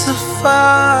leaves are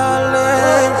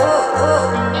falling.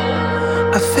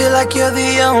 I feel like you're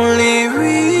the only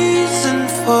reason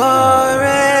for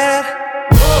it.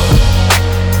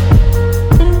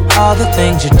 All the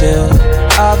things you do,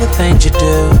 all the things you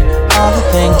do, all the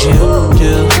things you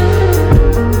do,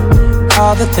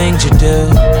 all the things you do,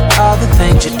 all the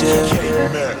things you do.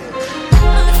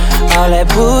 All that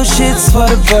bullshit's for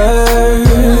the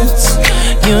birds.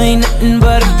 You ain't nothing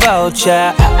but a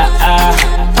vulture.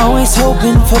 Always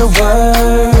hoping for the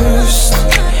worst,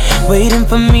 waiting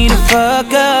for me to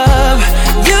fuck up.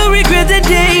 You'll regret the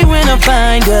day when I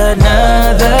find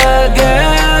another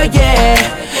girl, yeah.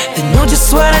 They know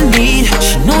just what I need,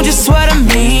 she know just what I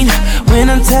mean. When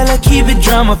I tell her keep it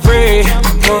drama free.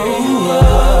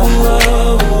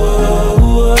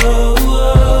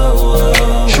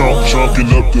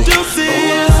 Chalking up the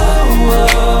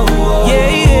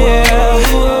Yeah.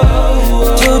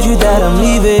 Told you that I'm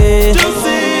leaving.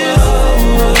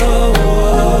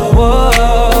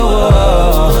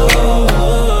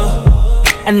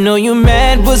 I know you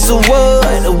mad, but so what?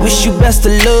 I wish you best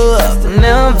of luck.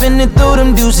 Now I'm finna throw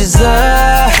them deuces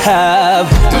up.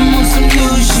 I'm on some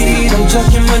new shit, I'm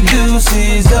chucking my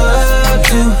deuces up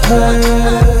to her.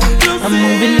 I'm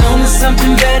moving on to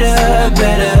something better,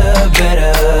 better,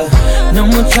 better. No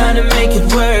more trying to make it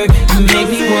work. You make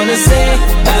me wanna say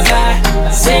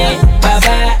bye-bye, say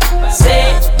bye-bye,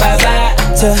 say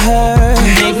bye-bye to her.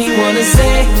 You make me wanna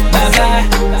say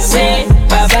bye-bye, say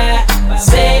bye-bye,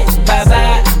 say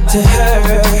bye-bye to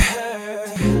her.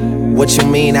 What you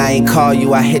mean I ain't call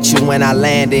you? I hit you when I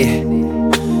landed.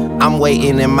 I'm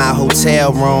waiting in my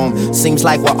hotel room. Seems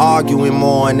like we're arguing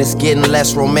more and it's getting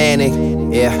less romantic.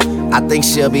 Yeah, I think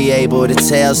she'll be able to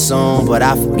tell soon. But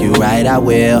I fuck you right, I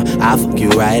will. I fuck you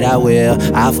right, I will.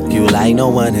 I fuck you like no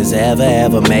one has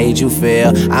ever made you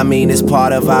feel. I mean, it's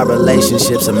part of our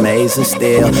relationship's amazing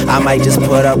still. I might just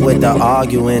put up with the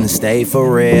arguing and stay for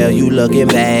real. You looking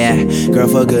bad, girl,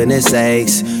 for goodness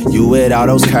sakes. You with all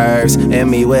those curves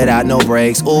and me without no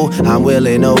breaks. Ooh, I'm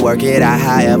willing to work it out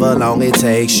however long it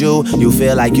takes you. You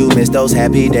feel like you missed those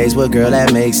happy days, but girl,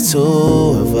 that makes two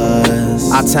of us.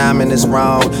 Our timing is wrong.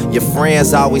 Your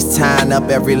friends always tying up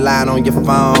every line on your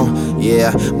phone.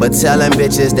 Yeah, but telling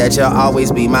bitches that you'll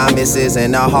always be my missus.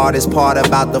 And the hardest part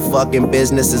about the fucking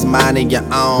business is minding your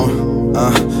own.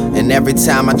 And every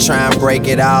time I try and break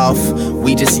it off,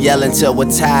 we just yell until we're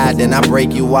tired, then I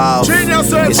break you off.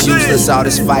 It's useless all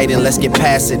this fighting, let's get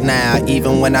past it now.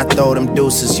 Even when I throw them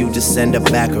deuces, you just send it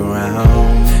back around.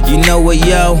 You know what,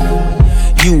 yo?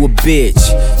 You a bitch.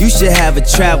 You should have a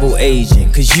travel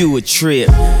agent, cause you a trip.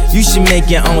 You should make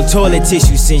your own toilet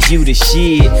tissue since you the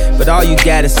shit. But all you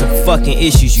got is some fucking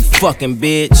issues, you fucking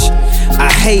bitch.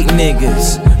 I hate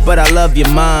niggas, but I love your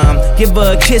mom. Give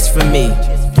her a kiss from me,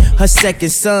 her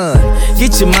second son.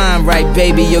 Get your mind right,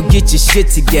 baby, you'll get your shit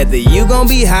together. You gon'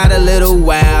 be hot a little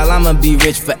while, I'ma be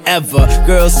rich forever.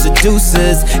 Girls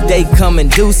seducers, they come in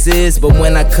deuces. But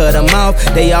when I cut them off,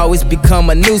 they always become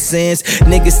a nuisance.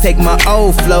 Niggas take my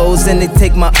old flows and they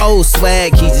take my old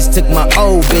swag. He just took my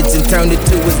old bitch and turned it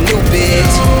to his new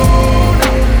bitch.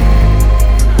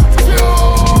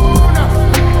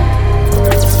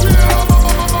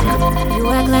 You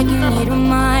act like you need a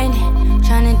mind,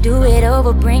 tryna do it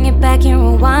over, bring it back and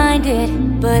rewind it.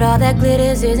 But all that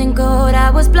glitters isn't gold,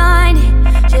 I was blinded.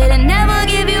 Should've never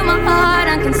give you my heart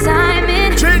on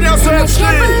consignment. And I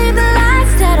can't believe the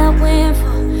lies that I went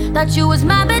for. Thought you was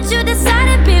mine, but you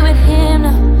decided to be with him.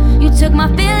 No, you took my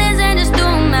feelings and just threw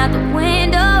them out the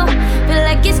window. Feel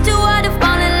like it's too hard to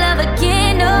fall in love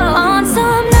again, no. On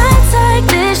some nights like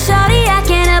this, shawty, I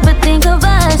can't help but think of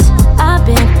us. I've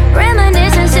been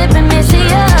reminiscing, sipping, missing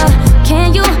you.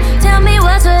 Can you tell me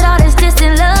what's with all this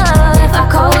distant love? If I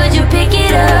call, would you pick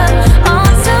it up?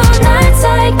 On some nights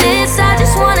like this, I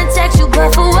just wanna text you,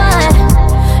 but for what?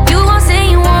 You gon' say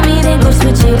you want me, then go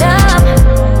switch it up.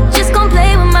 Just gon'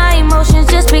 play with my emotions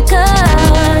just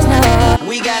because, no.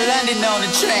 We got London on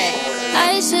the track.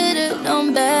 I should've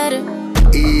known better.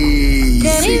 Easy.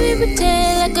 Can't even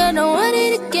pretend like I don't want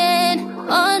it again.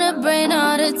 On the brain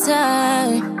all the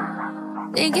time,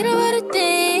 thinking about the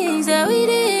things that we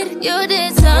did. You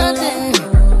did something,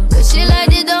 but shit like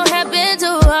this don't happen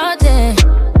too often.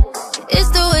 It's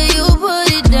the way you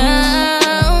put it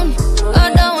down,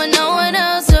 although when no one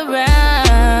else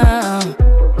around.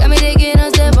 Got me taking a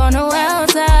step on the wild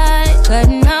side,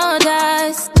 cutting all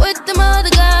ties with them other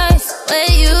guys.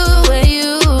 Where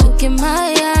you look in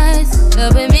my eyes,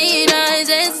 helping me nice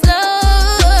and slow.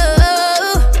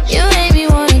 You made me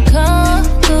wanna come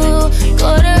through,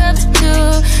 quarter up to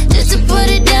 2, just to put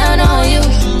it down on you.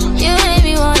 You made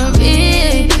me wanna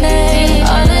replay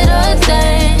all of those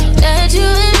things that you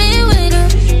and me would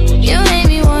do. You made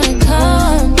me wanna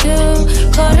come through,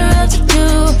 quarter up to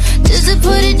 2, just to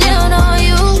put it down on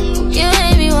you. You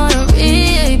made me wanna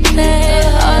replay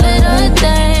all of those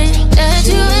things that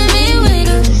you and me would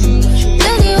do.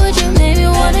 Look at what you made me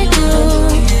wanna do.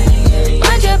 I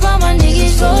drop all my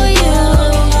niggas for you.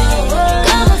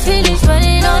 Got my feelings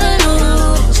running on the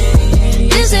loop.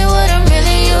 This ain't what I'm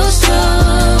really used to.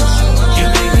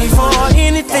 Before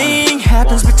anything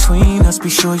happens between us, be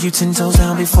sure you 10 toes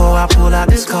down before I pull out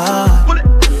this car.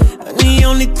 The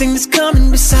only thing that's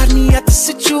coming beside me at the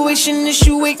situation is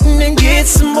you waiting and get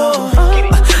some more.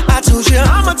 I told you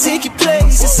I'ma take your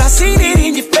places, I seen it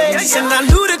in your face, and I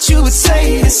knew that you would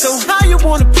say this. So how you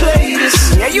wanna play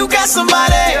this? Yeah, you got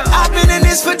somebody, I've been in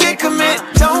this predicament.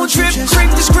 Don't trip,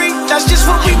 creep discreet, that's just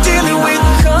what we dealing with.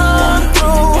 Come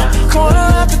through, quarter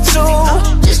after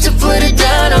 2, Just to put it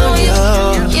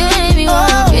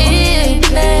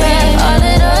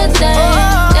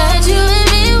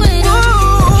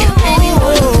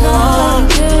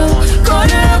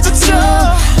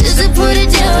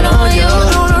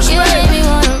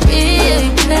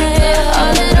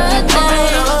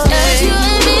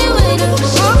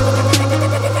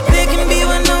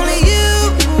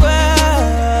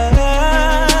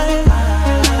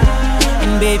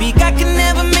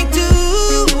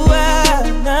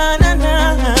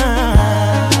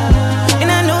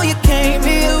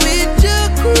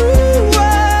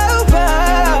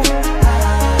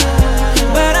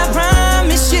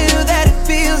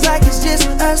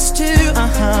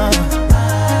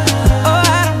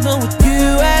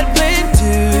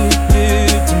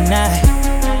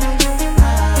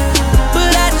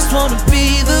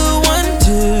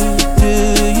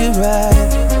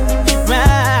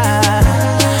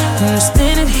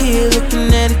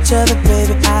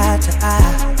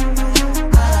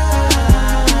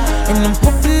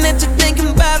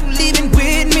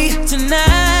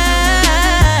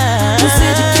Who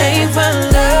said you can't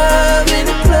find love in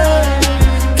the club?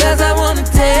 Cause I wanna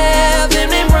tell them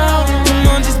they wrong. Come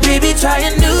on, just baby, try a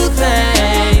new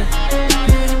thing,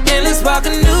 and let's spark a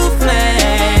new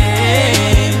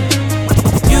flame.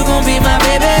 You gon' be my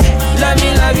baby, love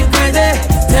you crazy.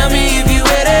 Tell me if you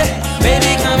ready,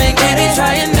 baby, come and get it.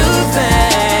 Try a new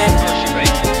thing,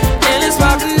 and let's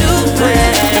spark a new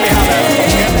flame.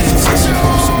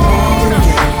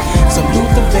 Some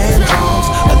Luther Vandross,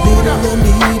 a little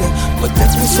Anita, but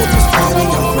that's what set this party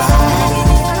alright.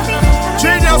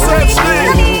 GeniusinHD.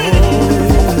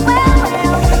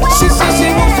 She said she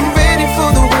wants some ready for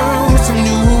the world, some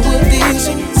new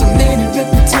edition, some lady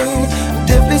reputation.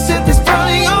 Definitely set this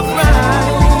party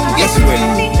alright. Yes, she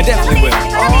will. It definitely will.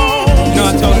 You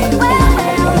know,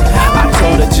 I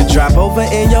told her to drop over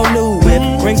in your new whip.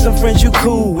 Bring some friends you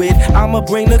cool with. I'ma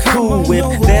bring the cool whip.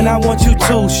 Then I want you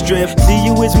to strip. See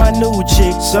you is my new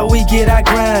chick, so we get our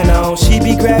grind on. She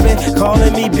be grabbing,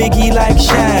 calling me Biggie like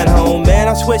Shine Home. Man,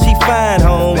 I swear she fine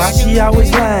home. Why she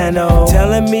always lying on?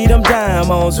 Telling me them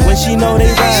diamonds when she know they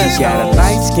rhyme. Got a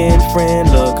light-skinned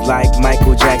friend, look like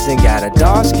Michael Jackson. Got a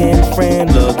dark-skinned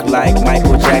friend, look like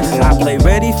Michael Jackson. I play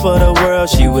ready for the world,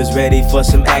 she was ready for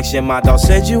some action. My dog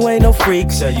said you ain't no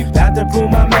freak, so you got to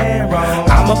prove my man wrong.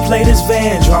 I'ma play this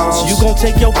Vandross, you gon'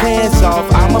 take your pants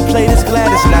off. I'ma play this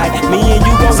Gladys night, me and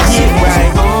you gon' get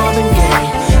right. Marvin Gaye,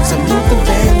 some Luther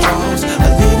Vandross, a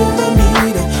little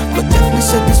Anita, but definitely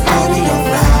set this party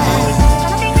alright.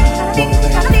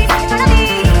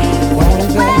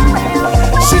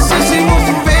 She said she wants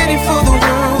some ready for the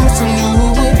world, some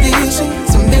new edition,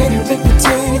 some lady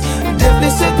reputation.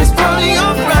 Definitely set this party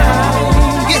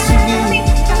alright. Yes, it will.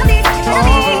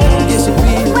 Oh, yes, it will.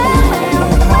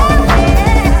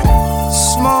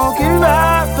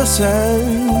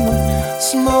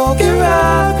 Smoking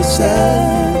Robinson,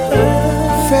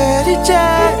 Freddie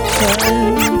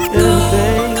Jackson,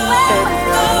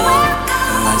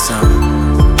 lights out.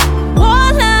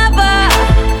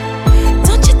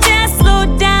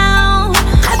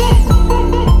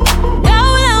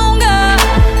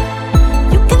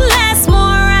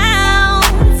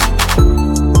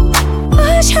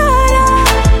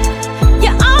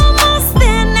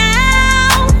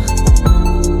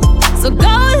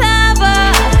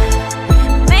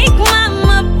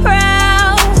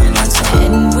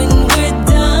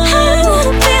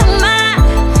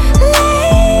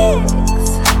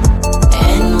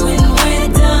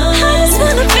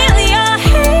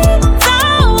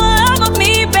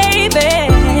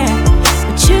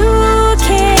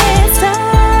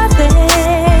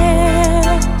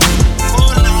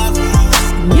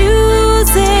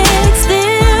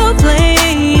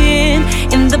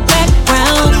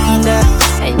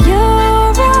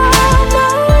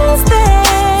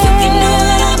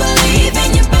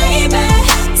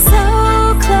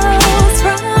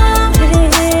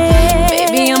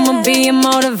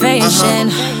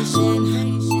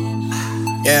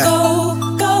 Yeah. Go,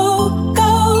 go,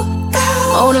 go, go.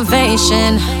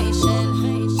 Motivation.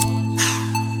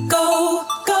 Go,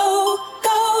 go,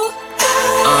 go, go.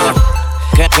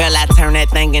 Girl, I turn that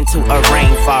thing into a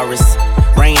rainforest.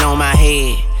 Rain on my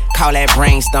head, call that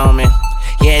brainstorming.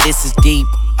 Yeah, this is deep,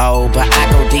 oh, but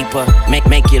I go deeper.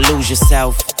 Make you lose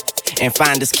yourself and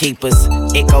find us keepers.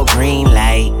 It go green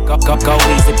light, go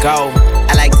easy go.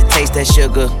 I like to taste that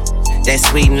sugar, that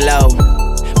sweet and low.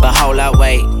 But hold up,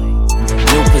 wait,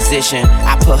 new position.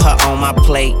 I put her on my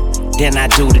plate, then I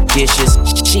do the dishes.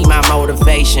 She my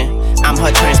motivation, I'm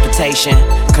her transportation.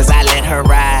 Cause I let her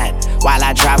ride while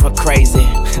I drive her crazy.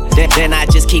 Then I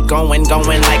just keep going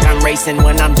like I'm racing.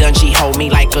 When I'm done, she hold me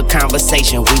like a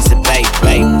conversation. We say, babe.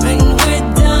 When we're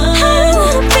done,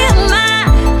 I feel my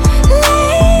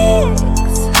legs.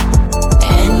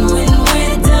 And when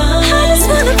we're done, I just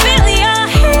wanna feel your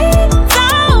hands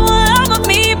all over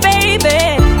me, baby.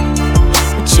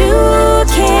 But you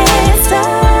can't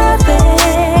stop it.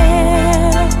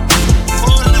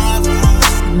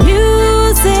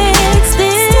 Music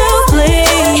still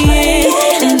playing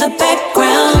in the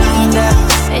background,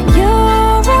 and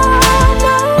you're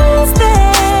almost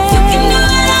there. You can know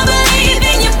that I believe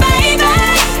in you, baby.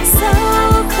 So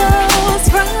close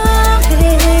from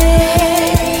here.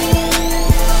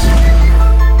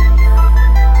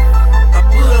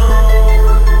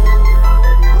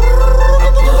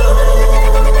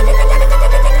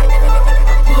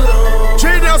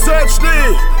 GeniusinHD.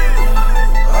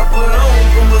 I put on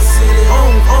for my city,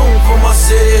 on for my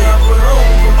city. I put on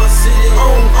for my city,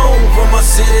 on for my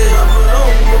city. I put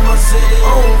on for my city,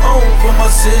 on for my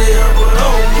city. I put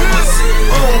on for my city,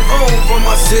 on for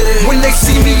my city. When they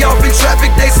see me off in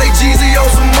traffic, they say Jeezy on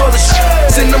some other shit.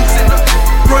 Send them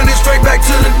running straight back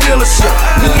to the dealership.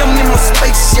 Me, I'm in my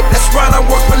spaceship, that's right, I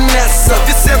work for NASA.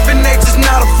 This FNH is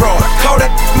not a fraud. Call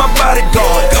that my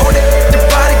bodyguard. Call that the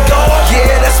bodyguard.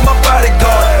 Yeah, that's my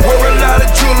bodyguard. Wear a lot of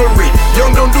jewelry.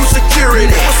 Young don't do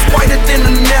security. It's whiter than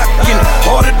a napkin,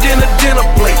 harder than a dinner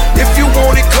plate. If you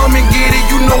want it, come and get it.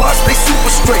 You know I stay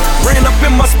super straight. Ran up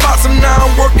in my spots and now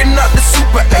I'm working out the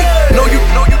Super 8. Know you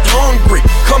hungry.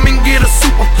 Come and get a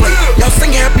super plate. Y'all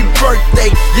sing happy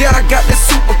birthday. Yeah, I got that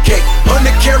super cake.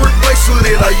 100 carat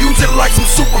bracelet. I use it like some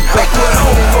super bake. I put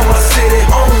on for my city.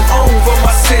 On for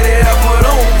my city. I put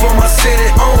on for my city.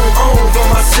 On for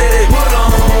my city. Put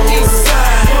on east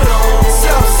side. Put on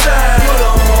south side. Put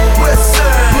on west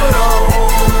side. Put on.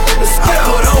 Let's go. I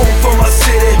put on for my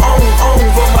city. On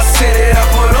for my city. I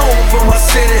put on for my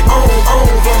city. On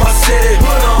for my city.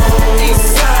 Put on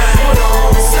east side. Put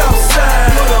on south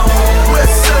side. Put on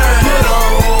west side. Put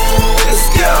on. Let's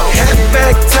go. Hat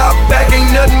back, top back,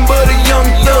 ain't nothing but a young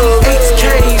thug.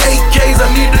 AKs, I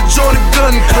need to join the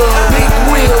gun club. Big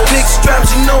wheels, big straps,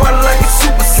 you know I like it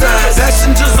super size.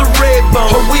 Passengers a red bone,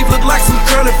 her weave look like some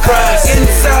curly fries.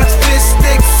 Inside's fish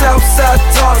sticks, outside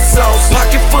tartar sauce.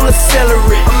 Pocket full of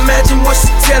celery, imagine what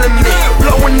she's telling me.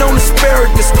 Blowing on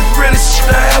asparagus, the realest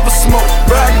shit I ever smoked.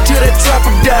 Riding till that drop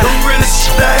or die, the realest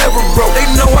shit I ever wrote. They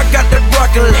know I got that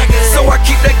broccoli, so I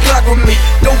keep that Glock with me.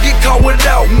 Don't get caught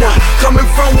without one. Coming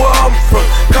from where I'm from,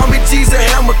 call me Jesus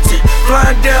Hamilton.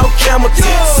 Flying down Camelton,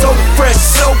 so fresh,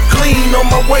 so clean, on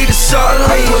my way to Charlotte.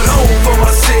 I put on for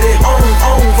my city, on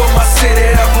for my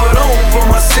city. I put on for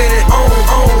my city, on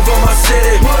for my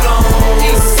city. Put on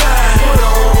east side, put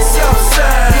on south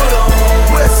side, put on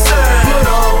west side, put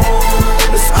on.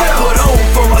 Let's go. I put on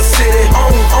for my city,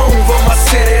 on for my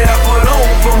city. I put on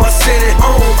for my city,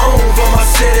 on for my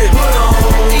city. Put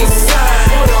on east side,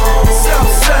 put on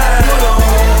south side, put on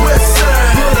west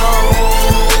side, put on.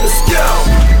 Let's go.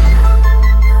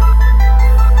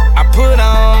 I put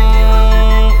on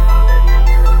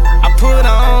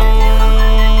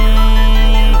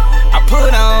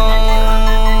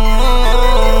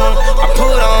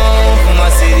for my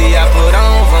city.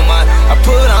 I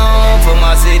put on for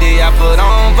my city. I put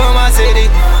on for my city.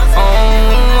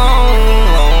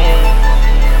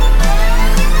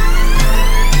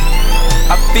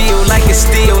 I feel like it's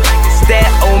still that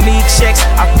owe me checks.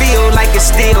 I feel like it's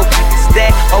still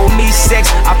that owe me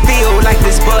sex. I feel like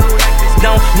this, but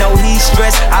don't know he's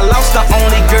stressed. I lost the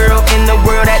only girl in the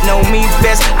world that know me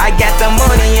best. I got the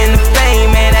money and the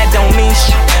fame, man, that don't mean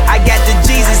shit. I got the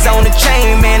Jesus on the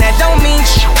chain, man, that don't mean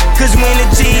shit. Cause when the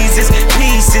Jesus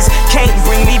pieces can't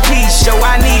bring me peace, so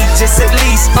I need just at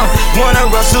least one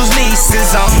of Russell's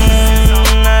nieces.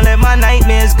 I let my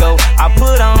nightmares go. I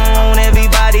put on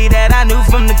everybody that I knew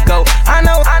from the go. I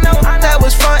know that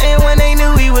was frontin' when they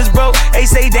knew he was broke. They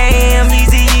say, damn,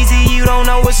 easy, you don't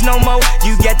know it's no more.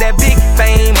 You got that big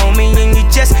fame on me and you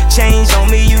just changed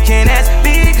on me. You can ask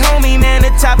big homie, man,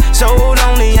 the top. So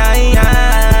lonely,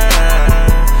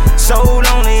 so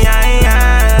lonely,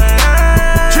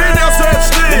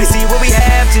 Let me see what we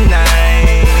have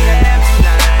tonight.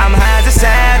 I'm high as a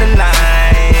satellite.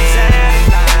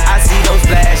 I see those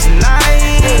flashing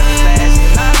lights,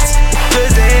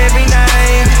 'cause every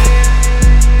night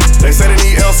they say they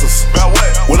need answers. About what?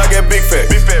 Well, I got big fat.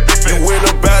 You went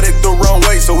about it the wrong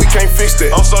way, so we can't fix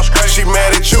that. I'm so straight. She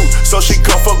mad at you, so she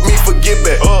come fuck me for get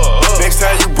back. Next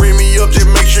time you bring me up, just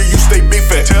make sure you stay big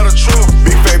fat. Tell the truth.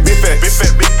 Big fat, big fat, big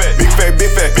fat, big fat, big fat,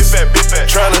 big fat, big fat, big fat.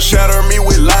 Tryna shatter me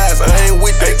with lies, I ain't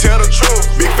with that. Tell the truth.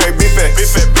 Big fat, big fat, big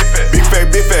fat, big fat, big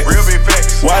fat, big fat. Real big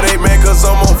facts. Why they mad? 'Cause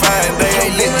I'm on fire and they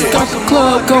ain't lit yet. Got the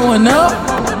club going up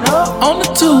on a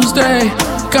Tuesday.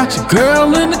 Got your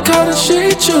girl in the cut and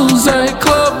she Tuesday.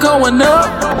 Club going up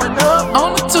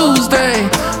on a Tuesday.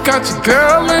 Got your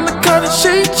girl in the cut and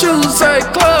she Tuesday.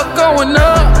 Club going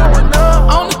up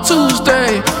on a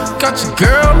Tuesday. Got your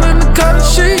girl in the cut and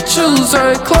she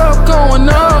Tuesday. Club going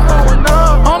up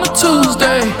on a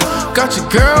Tuesday. Got your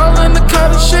girl in the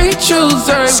cut and she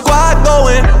Tuesday. Squad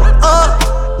going up.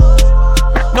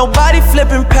 Nobody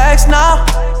flipping packs now.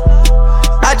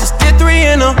 I just did 3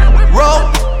 in a row.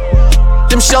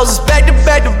 Them shows is back to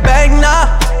back to back now.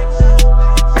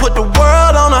 Put the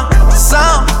world on a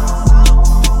sound.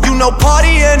 You know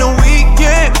party in the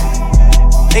weekend.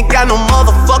 Ain't got no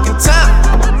motherfucking time.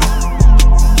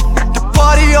 The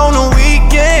party on the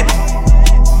weekend.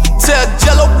 Tell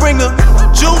Jello bring the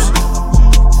juice.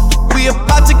 We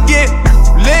about to get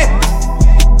lit.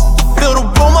 Fill the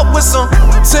room up with some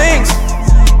things.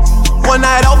 One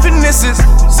night off and this is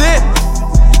it.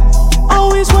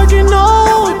 Always working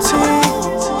OT.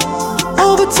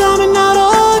 Overtime and not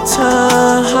all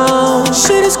time.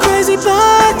 Shit is crazy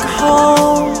back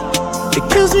home. It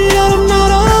kills me that I'm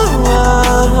not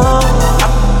around.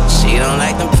 She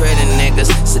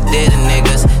sedated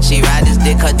niggas. She ride this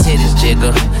dick, her titties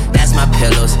jiggle. That's my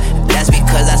pillows. That's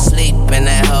because I sleep in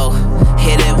that hoe.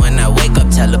 Hit it when I wake up,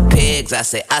 tell the pigs I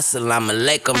say assalamu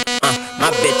alaikum. My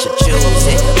bitch will choose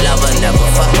it. Lover never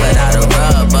fuck without a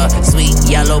rubber. Sweet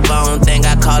yellow bone thing,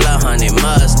 I call her honey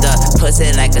mustard.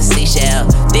 Pussy like a seashell,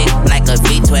 dick like a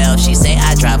V12. She say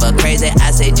I drive her crazy.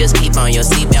 I say just keep on your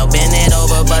seatbelt. Bend it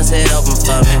over, bust it open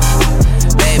for me.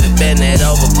 Baby, bend it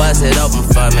over, bust it open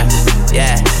for me.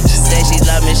 Yeah, she say she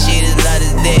love me, she just love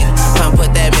this dick. Come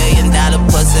put that $1 million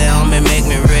pussy on me, make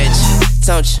me rich.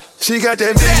 Don't you? She got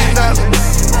that $1 million,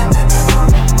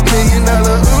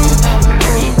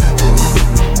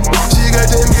 She got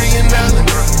that $1 million,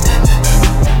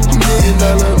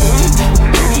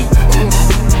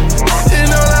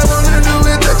 And all I wanna do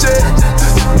is touch it,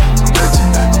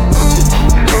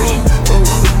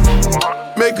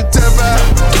 Make her tap out,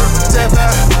 tap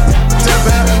out, tap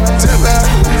out, tap out,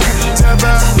 tap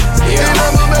out. And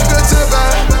I'ma make her tap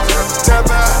out, tap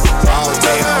out, all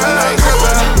day, all night, tap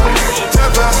out,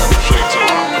 tap out.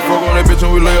 I fuck on that bitch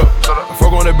when we lay up. I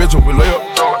fuck on that bitch when we lay up.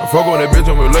 I fuck on that bitch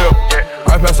when we lay up.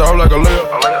 I pass her out like a layup.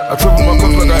 I triple my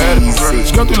cups like I had it.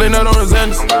 She come through late night on the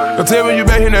Xanax. Don't tell me you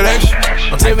back in that action.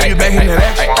 Don't tell me you back in that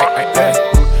action.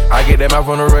 I get that mouth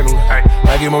on the regular.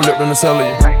 I get more lip than the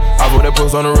cellular. I put that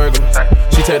puss on the regular.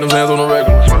 She take them hands on the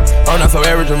regular. I'm not so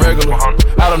average and regular.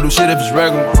 I don't do shit if it's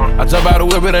regular. I jump out the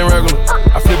whip, it ain't regular.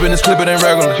 I flip in this clip, it ain't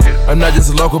regular. I'm not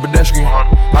just a local pedestrian.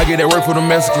 I get that work for the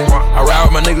Mexicans. I ride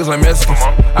with my niggas like Mexicans.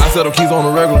 I sell them keys on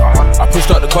the regular. I push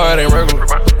out the car, it ain't regular.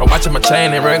 I'm watching my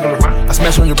chain, ain't regular. I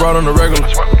smash on your broad on the regular.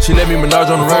 She let me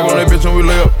menage on the regular. I fuck on that bitch when we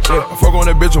lay up. I fuck on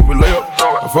that bitch when we lay up.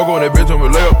 I fuck on that bitch when we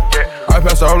lay up. I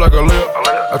pass her out like a layup.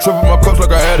 I triple my cups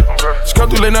like I had it. She come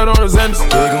through late night on the Xanax.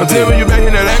 Don't tell me you back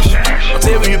in that action. Don't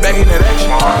tell me you back in that action.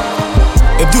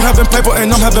 If you having paper and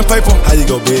I'm having paper, how you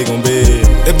go big on big?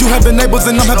 If you having neighbors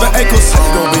and I'm having acres, how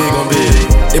you go big on big?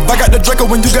 If I got the Draco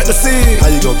when you got the Sig, how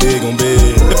you go big on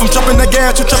big? If I'm trapping the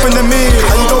gas, you trapping the mid,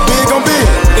 how you go big on big?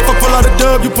 If I pull out a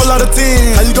dub, you pull out a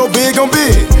 10, how you go big on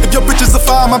big? If your bitch is a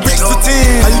 5, my bitch is a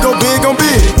 10, how you go big on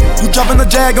big? You dropping the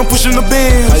Jag, I'm pushing the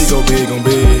Benz, how you go big on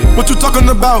big? What you talking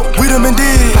about? We them and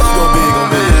did, how you go big on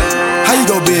big? How you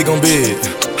go big on big?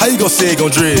 How you go sig on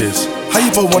Driz? How you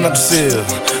put one up the seal?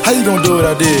 How you gon' do what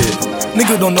I did?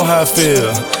 Nigga don't know how I feel.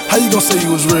 How you gon' say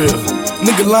you was real?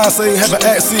 Nigga lying say he have an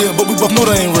accent, but we both know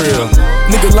they ain't real.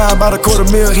 Nigga lying about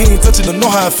 $250,000, he ain't touching to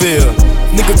know how I feel.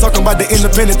 Nigga talking about the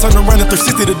independent, turn around and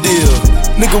 360 the deal.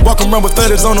 Nigga walking around with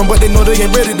 30s on them, but they know they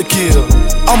ain't ready to kill.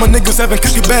 All my niggas having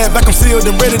cookie bag, back I'm sealed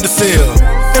and ready to sell.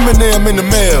 Eminem in the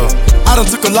mail, I done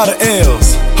took a lot of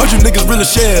L's. Heard you niggas really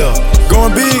shell.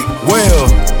 Going big?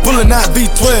 Well, pulling out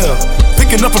V12.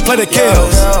 Picking up and play the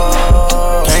kills.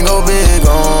 Can't go big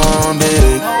on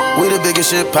big. We the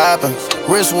biggest shit poppin'.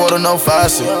 Wrist water, no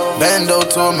faucet. Bando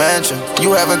to a mansion.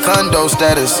 You having condo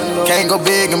status. Can't go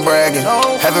big and bragging.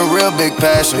 Having real big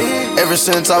passion. Ever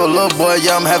since I was a little boy,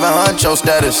 yeah, I'm having honcho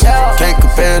status. Can't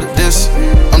compare to this.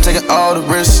 I'm taking all the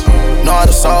risks. Know how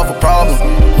to solve a problem.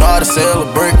 Know how to sell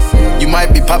a brick. You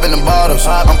might be popping them bottles.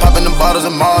 I'm popping them bottles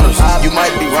and models. You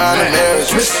might be riding a marriage.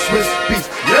 Swiss beef.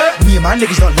 Yeah. Me and my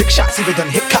niggas done lick shots, even done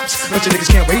hit cops. Bunch of niggas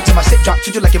can't wait till my set drop.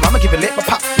 Treat you like your mama, give it lit, my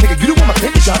pop. Nigga, you don't want my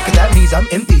pen to drop, cause that means I'm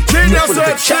empty. You full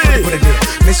of shot, put it in.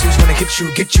 Missiles gonna get you.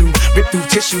 Rip through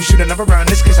tissue, shoot another round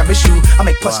this cause I miss you. I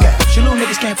make plus gas. You little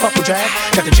niggas can't fuck with drag.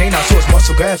 Got the chain out, so it's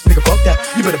muscle gas. Nigga, fuck that.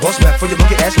 You better boss back for your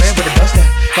monkey ass man with the dust that.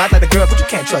 Ride like a girl, but you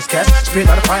can't trust gas. Spit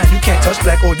out of fire, you can't touch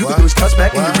black. All you can do is cuss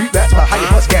back and you read raps about how you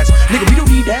bust gas. Nigga, we don't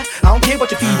need that. I don't care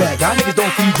about your feedback. Y'all niggas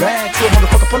don't feed drag. So a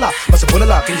motherfucker pull out. Bust a bullet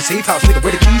lock in your safe house. Nigga,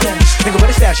 where the keys at? Nigga, where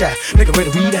the stash at? Nigga, where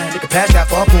the weed at? Nigga, pass that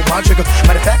for pull my trigger.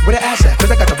 Matter of fact, where the ass at? Cause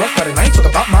I got the rough cut and I ain't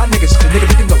talking about my niggas. The nigga,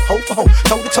 we can go hoe for hoe,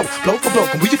 toe to toe, blow for blow.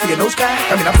 Can we just feel no sky?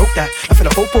 I mean, I broke that. I feel a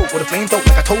fofo with a flame throat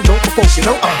like I told Joe before. You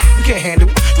know, you can't handle.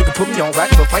 You can put me on rack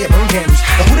for fire burn candles.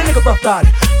 But who the nigga rough got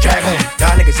it? Drag on.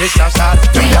 Y'all niggas is outside.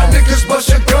 Do y'all niggas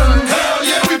bust your guns? Hell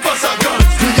yeah, we bust our guns.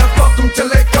 Do y'all fuck them till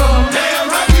they come?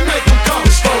 Damn right, we make them come.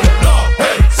 It's for the north,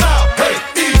 hey, south, hey,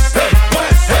 east, hey,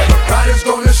 west, hey. Riders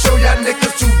gonna show y'all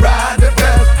niggas to ride the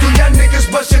best. Do y'all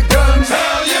niggas bust your guns?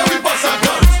 Hell yeah, we bust our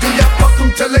guns. Do y'all fuck them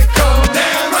till they come?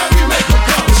 Damn right, we make them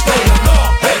come. It's for the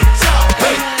north, hey, south,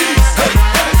 hey, east, hey,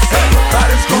 west, hey.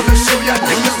 Riders gonna show y'all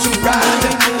niggas to ride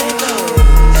the best.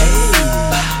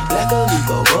 Like a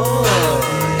Rico boy,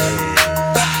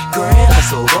 Grand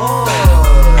so boy.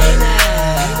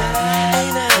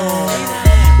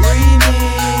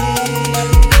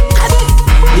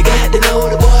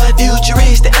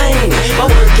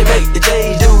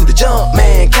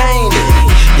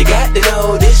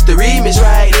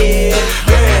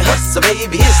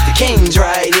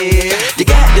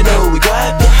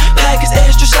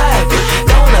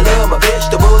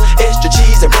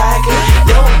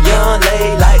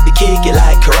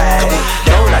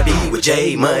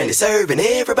 money serving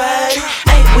everybody.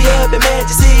 Ain't we up in Magic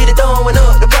City throwing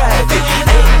up the private?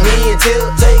 Ain't me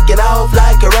until taking off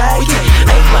like a rocket.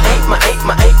 Ain't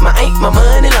my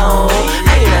money long.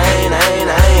 Ain't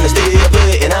still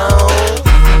putting on.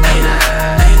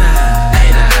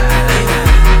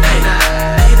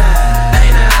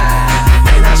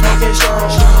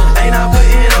 Strong. Ain't I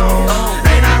putting on?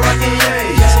 Ain't I rocking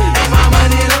yays? Ain't my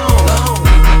money long?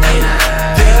 Ain't I?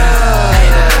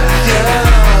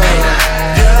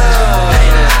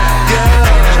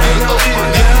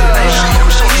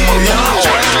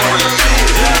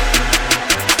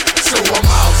 So I'm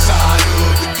outside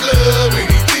of the club and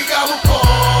he think I'm a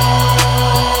pawn.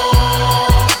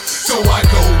 So I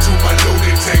go to my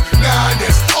loaded tank, now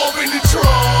that's open the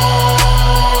trunk.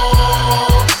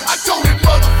 I told it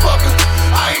motherfucker,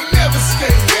 I ain't never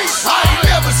scared. I ain't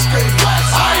never scared.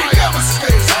 I ain't never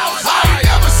scared. I ain't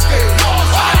never scared.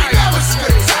 I ain't never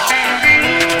scared.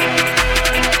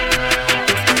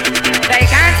 They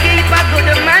can't keep a good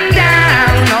man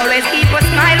down. Always keep a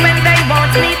smile when they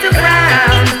want me to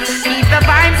frown. Keep the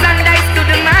vibes and I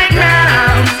stood my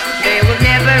ground. They will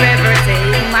never ever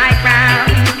take my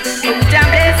crown. Put a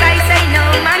place I say no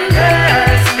man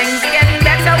curse. Things getting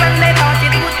better when they thought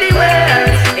it would be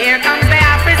worse. Here comes the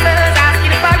officers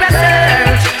asking for a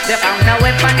search. They found a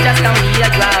weapon, just don't need a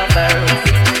robbers.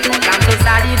 I'm so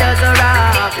solid as a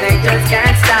rock, they just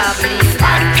can't stop me.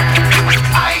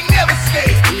 I ain't never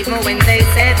scared. Even when they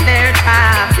set their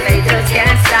traps, they just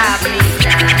can't stop me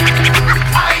now.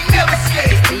 I ain't never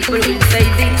scared. People who say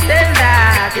this and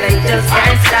that, they just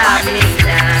can't stop me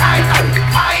now.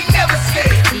 I ain't never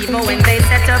scared. Even when they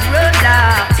set up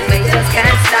roadblocks, they just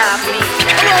can't stop me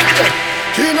now.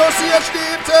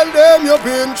 GeniusinHD, tell them you've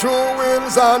been through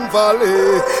hills and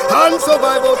valley and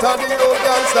survive out of the old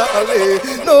gangster alley.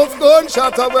 Enough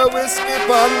gunshot where we skip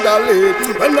and dally.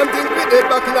 When them think we dead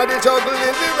back in the jungle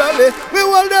in the rally, we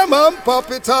hold them and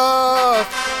pop it off.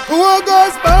 Who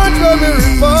goes back to me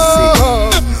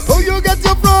report? Oh, you get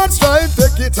your frauds, try and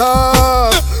take it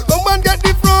off. Come and get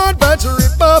the fraud, but you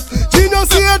rip off.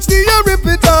 GeniusinHD, you rip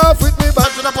it off with me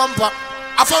back to the bumper.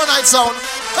 A 4-night sound.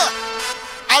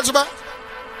 Algebra.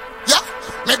 Yeah,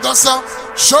 make us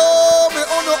show me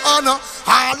honor.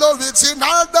 All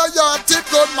original diatic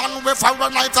gunman with for a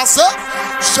night I say.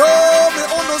 Show me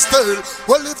style.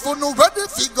 Well, if you know ready,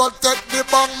 figure take the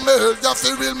bang mail. You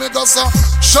feel real, me just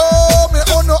show me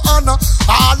honor.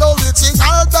 All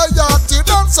original diatic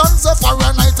dancers for a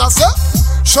night I say.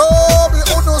 Show me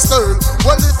style.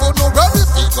 Well, if you know ready,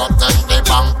 figure take the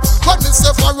bang. When me say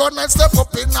for a night, step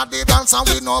up in the dance and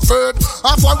we no afraid.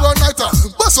 And for a night,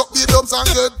 bust up the drums and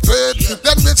get paid.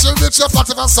 Then reach your fat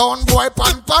if a sound boy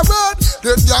pan parade.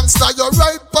 The gangster you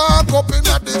right back up in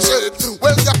the shade.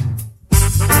 Well, yeah.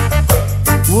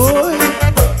 Whoa,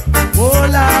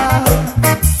 hola,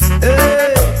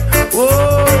 hey,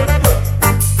 whoa,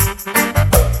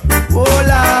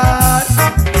 hola.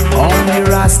 Only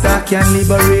Rasta can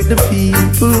liberate the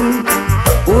people.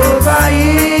 Over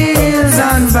hills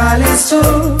and valleys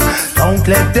too. Don't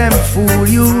let them fool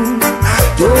you.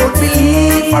 Don't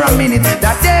believe for a minute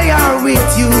that they are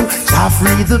with you. Shall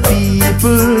free the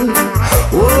people.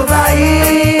 Over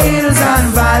hills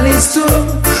and valleys too.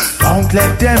 Don't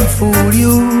let them fool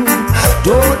you.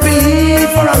 Don't believe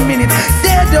for a minute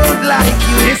they don't like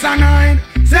you. It's a 9.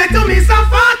 Say to me some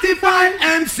 45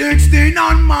 M16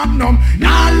 on Magnum.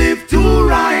 Now live to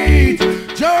right.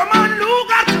 German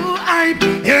Luger to hype.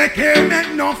 AK make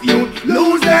enough youth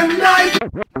lose them life.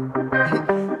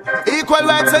 Equal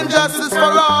rights and justice for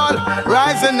all.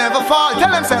 Rise and never fall.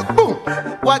 Tell them say boom.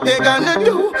 What they gonna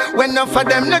do when enough of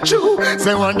them not true?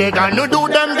 Say what they gonna do,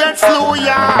 them get slew,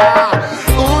 yeah.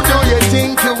 Who do you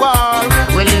think you are?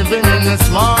 We're living in a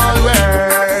small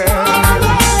world.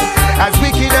 As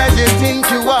wicked as you think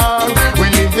you are,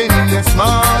 we're living in a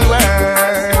small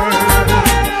world.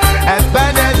 As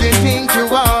bad as you think you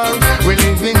are, we're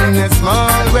living in a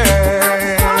small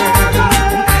world.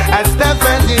 As tough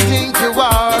as you think you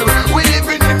are, we're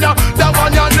living in the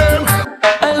one your name.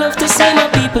 I love to see my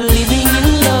people living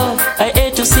in love. I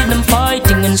hate to see them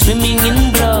fighting and swimming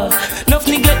in blood. Enough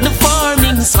neglect the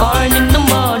farming, scarring in the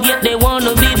mud. Yet they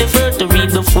wanna be the first to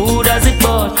reap the food as it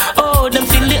bud. Oh, them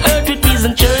fill the earth with peas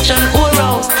and church and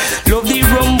whorehouse. Love the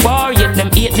rum bar, yet them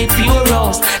eat the pure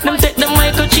house. Them take the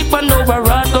microchip and over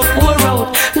rat go pour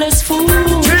out. Less food,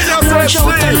 more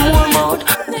shout and more mouth.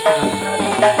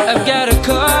 I've got a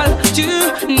call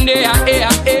today,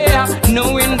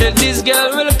 knowing that this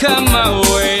girl will come my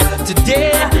way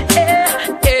today.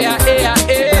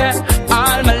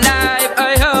 All my life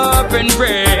I hope and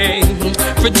pray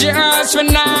for just one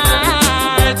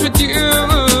night with you,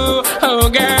 oh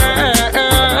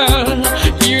girl.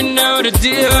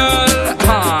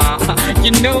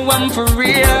 know I'm for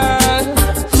real.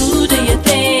 Who do you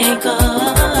think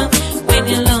of when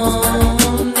you're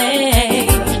lonely?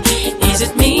 Is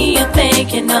it me you're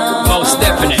thinking of? Most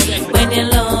definitely. When you're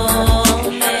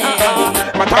lonely.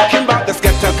 I'm talking about this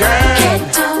ghetto girl.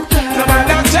 No man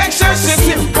that takes her, she's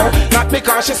simple. Not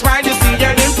because she's fine, you see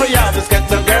her in prayer. This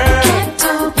ghetto girl.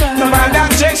 No man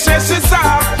that takes her, she's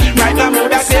soft. Right now, move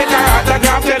that take her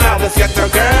autograph. You know this ghetto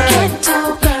girl.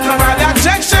 No man that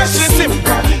takes her, she's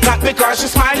simple. Not because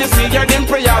she's fine, you see her in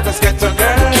prayer. This ghetto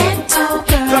girl.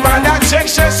 No man that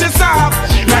takes her, she's soft.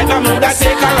 Right now, move that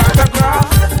take her autograph.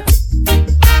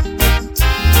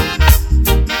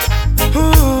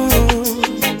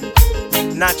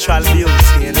 Natural beauty,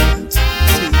 you know.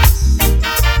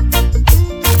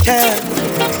 Yeah.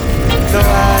 No,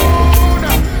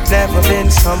 I've never been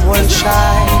someone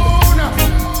shy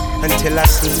until I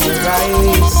seen your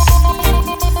eyes.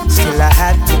 Still I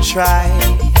had to try.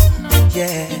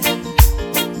 Yeah.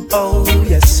 Oh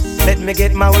yes. Let me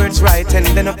get my words right and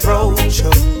then approach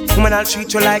you. Woman, I'll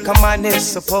treat you like a man is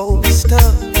supposed to.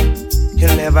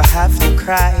 You'll never have to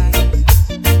cry.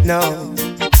 No.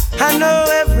 I know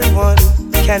everyone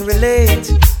can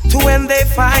relate to when they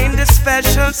find a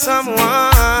special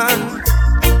someone.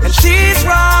 And she's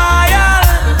royal,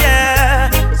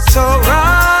 yeah, so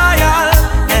royal.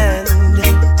 And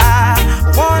I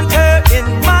want her in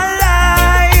my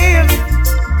life.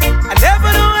 I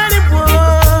never knew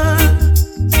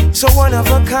anyone so one of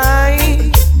a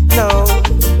kind. No,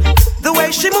 the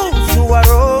way she moves to her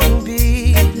own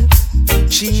beat,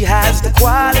 she has the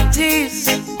qualities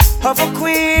of a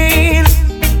queen.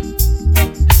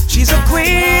 She's a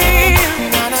queen.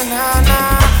 Na na na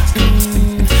na.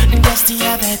 Just the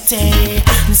other day,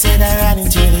 said I ran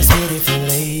into this beautiful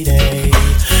lady.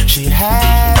 She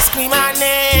asked me my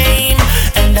name,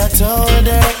 and I told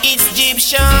her it's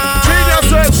Egyptian.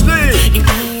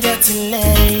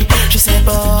 Immediately, she said,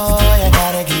 "Boy, I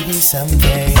gotta give you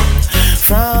something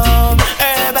from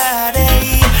her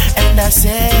body." And I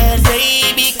said,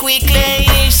 "Baby, quickly."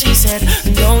 She said,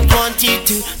 "Don't want you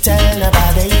to tell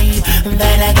nobody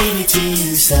that I give it to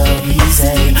you so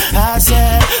easy." I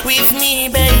said, "With me,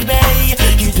 baby,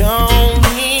 you don't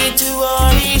need to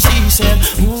worry." She said,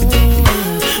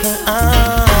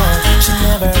 she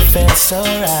never felt so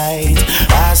right.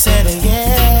 I said,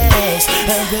 "Yes,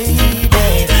 baby,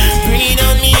 bring it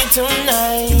on me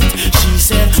tonight." She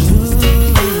said,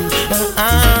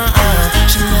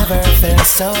 she never felt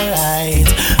so right.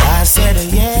 I said,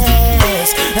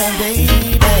 "Yes, baby,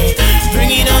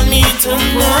 bring it on me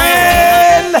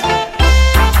tonight."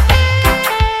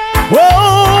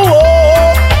 Whoa,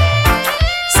 whoa.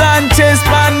 Sanchez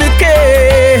on the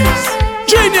case.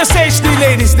 GeniusHD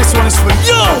ladies, this one is for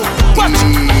you. Watch it.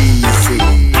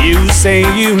 You say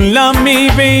you love me,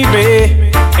 baby,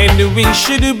 and we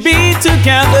should be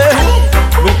together,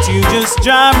 but you just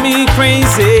drive me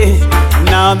crazy.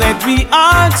 Now that we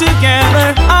are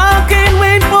together, I can't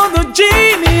wait for the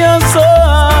genius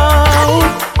song.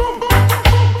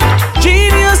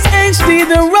 GeniusHD,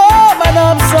 the Robot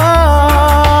of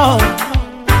song.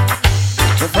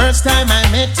 The first time I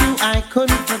met you, I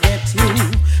couldn't forget you.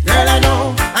 Girl, I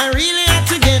know I really had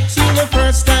to get you. The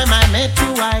first time I met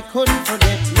you, I couldn't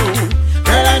forget you.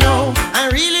 Girl, I know I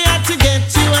really had to get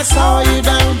you. I saw you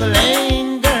down the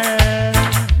lane, girl.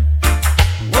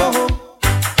 Whoa,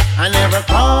 I never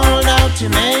called out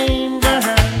your name, girl.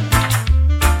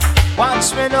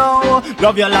 Watch me now,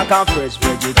 love you like a fresh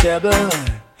vegetable.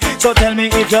 So tell me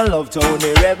if you love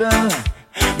Tony Rebel.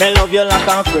 Me love you like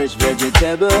a fresh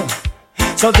vegetable.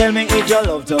 So tell me if you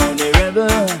love Tony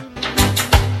Rebel.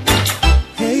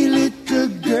 Hey little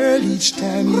girl, each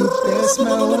time you pass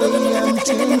my way, I'm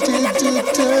tempted to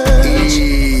touch.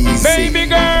 Baby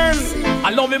girl,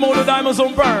 I love you more than diamonds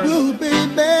on burn. Oh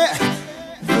baby,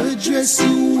 the dress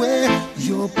you wear,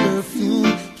 your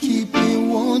perfume, keep me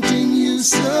wanting you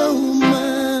so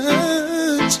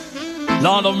much.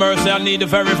 Lord of mercy, I need the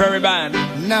very, very bad.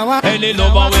 Now I any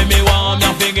lover with me warm,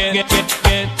 nothing get.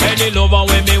 Any lover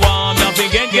with me warm,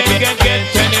 nothing get.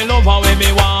 Any lover with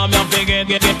me warm, nothing get.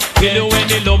 You do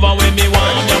any lover with me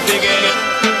warm, nothing get.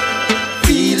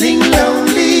 Feeling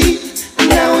lonely,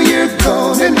 now you're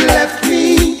gone and left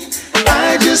me.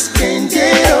 I just can't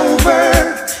get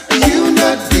over you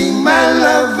not being my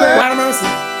lover. What mercy?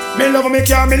 Me love me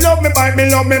car, me love me bike, me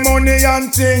love me money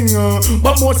and thing.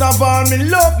 But most of all, me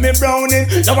love me browning.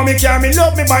 Love me car, me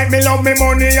love me bike, me love me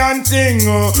money and thing.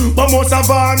 But most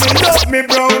of all, me love me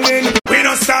browning. We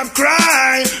don't stop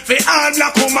crying for all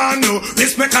black woman.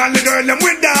 Respect all the girl them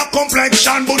with dark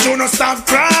complexion, but you don't stop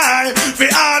crying for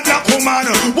all black woman.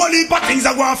 One heap of things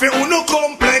I want for uno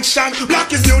complexion.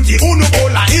 Black is beauty, uno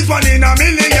cola is one in a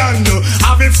million.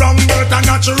 Have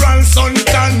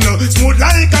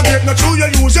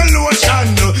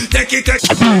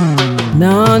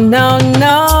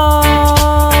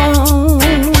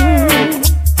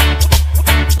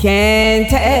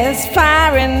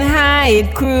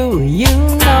Fahrenheit crew, you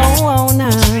know now.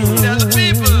 Tell the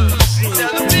people.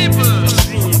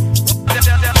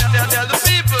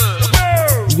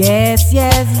 Yes,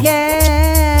 yes, yes.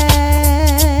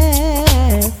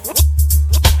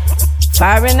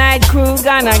 Fahrenheit crew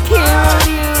gonna kill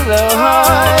you, the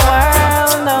whole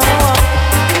world knows.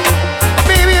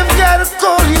 Baby, I've gotta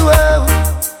call you out.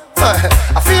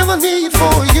 I feel the need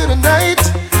for you tonight.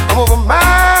 I'm over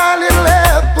my little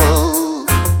apple.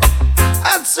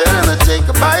 I'd certainly take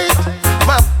a bite.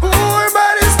 My poor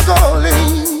body's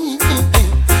calling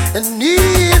and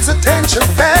needs attention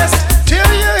fast.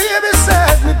 Till you're here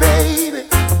beside me, baby.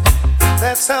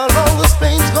 That's how long this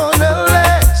pain's gonna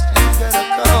last. You gotta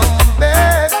come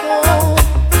back home.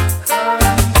 Come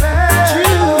back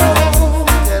home.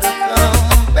 You gotta come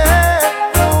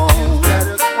back home. You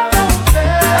gotta come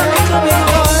back home.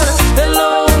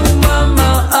 Hello, Mama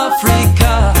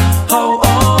Africa, how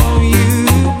are you?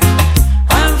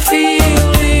 I'm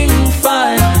feeling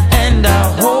fine, and I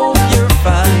hope you're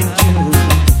fine too.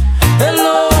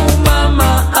 Hello,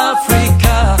 Mama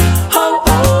Africa, how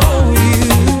are you?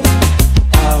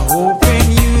 I hope when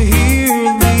you hear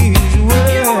these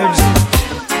words.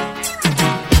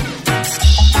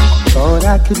 Thought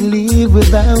I could live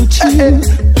without you.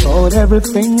 Thought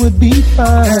everything would be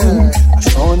fine. I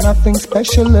saw nothing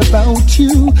special about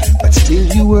you, but still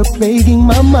you were plaguing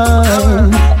my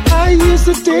mind. I used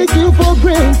to take you for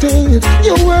granted.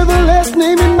 You were the last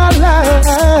name in my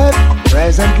life.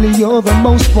 Presently you're the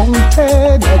most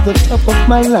wanted at the top of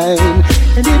my line.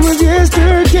 And it was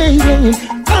yesterday when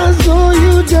I saw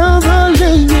you down the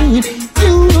lane.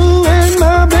 You and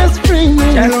my best friend. My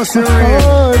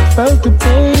heart felt the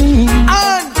pain.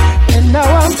 And now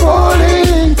I'm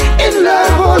falling in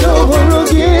love all over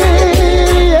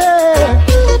again. Yeah.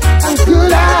 How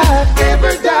could I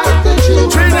ever doubt that you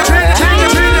were mine?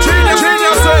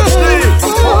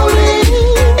 I'm falling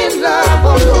in love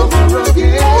all over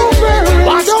again.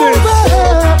 Watch this.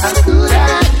 How could I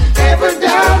ever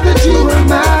doubt that you were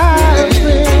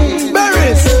mine?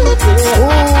 Barris. Oh,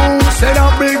 say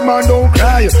that big man don't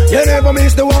cry. You never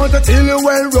miss the water till you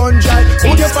well run dry.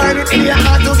 Would you find it in your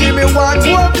heart to give me one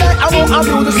more black? I won't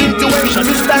abuse the situation.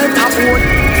 This time I won't.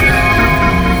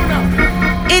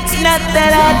 It's not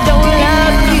that I don't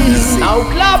love you. Now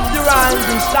clap your hands,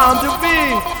 it's time to be.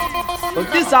 But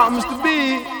this happens to be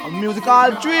a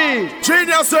musical tree.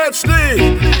 GeniusHD.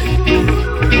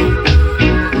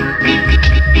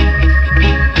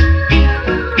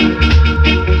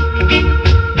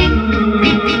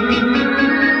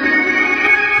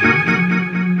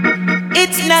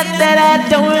 It's not that I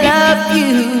don't love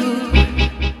you.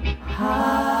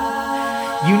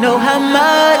 You know how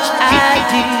much I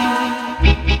do.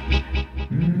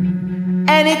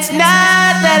 And it's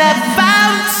not that I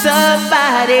found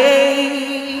somebody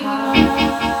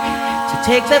to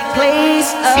take the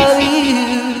place of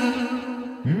you,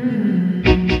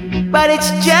 but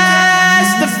it's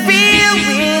just the feel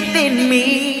within me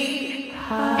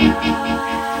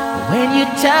when you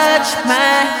touch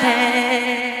my hand,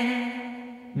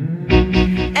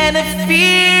 and a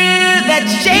fear that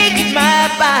shakes my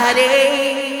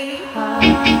body,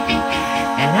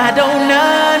 and I don't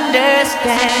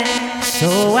understand. So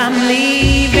I'm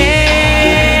leaving.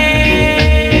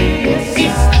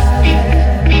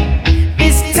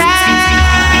 This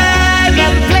time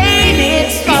I'm playing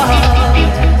it smart.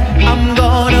 I'm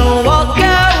gonna walk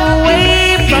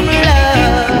away from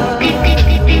love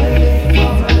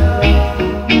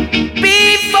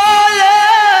before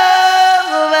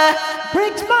love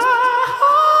breaks my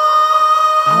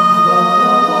heart. I'm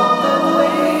gonna walk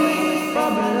away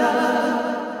from love.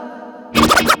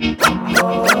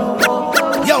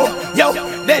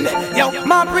 Yo,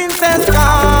 my princess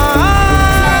gone,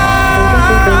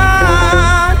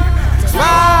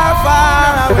 far,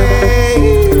 far away,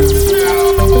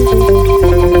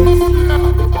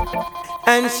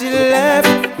 and she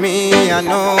left me a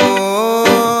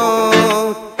note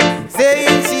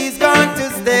saying she's going to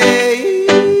stay.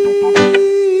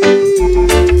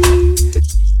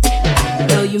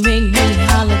 Though you make me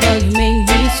holler, though you make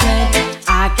me sweat, I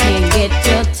can't get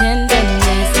your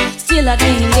tenderness. Still I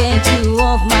can't get you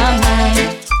off my mind.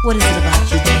 What is it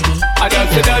about you, baby? I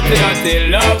dirty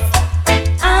love.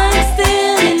 I'm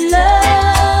still in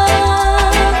love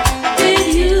with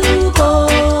you,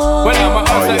 boy. Well, I'm a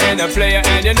hustler and a player,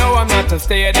 and you know I'm not a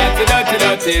stayer. That's a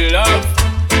dirty love.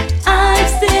 I'm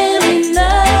still in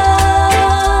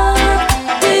love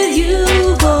with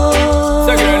you, boy.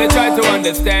 So girl, you try to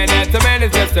understand that a man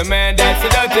is just a man. That's a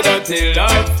dirty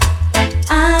love.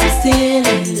 I'm still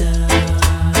in love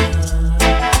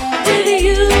with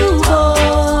you,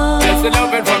 boy. That's the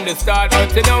love loving from the start,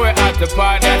 but you know we're at the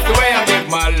part. That's the way I give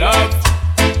my love.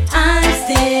 I'm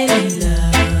still in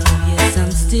love. Yes,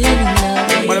 I'm still in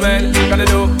love. What a man gonna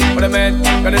do? What a man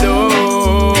gonna do?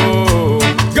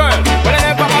 Girl, when I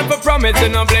never had for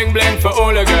promising, I'm bling bling for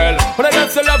all a girl. When I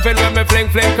just loving when me fling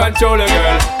fling control a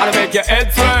girl. And I make your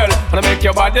head swirl, and I make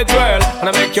your body twirl, and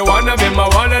I make you wanna be my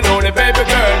one and only baby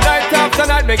girl. Night after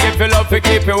night, make you feel love to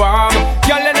keep you warm.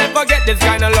 Girl, you never get this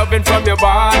kind of loving from your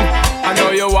bond. I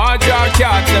know you want your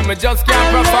cat, and me just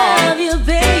can't perform. I love you,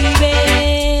 baby.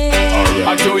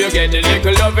 I know you get the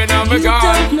little loving on me gone.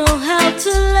 You don't know how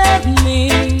to love me.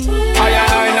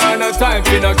 I know no time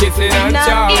for no kissing and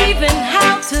chow. Not even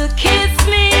how to kiss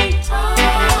me.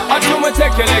 I do me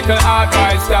take your little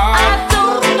advice down. I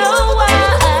don't know why.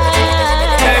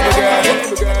 Baby girl,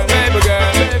 baby girl, baby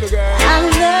girl, baby girl. I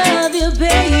love you,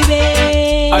 baby.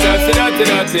 I dirty, dirty,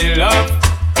 dirty love.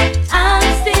 I'm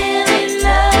still in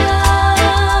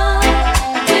love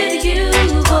with you,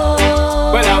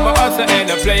 boy. Well, I'm a hustler and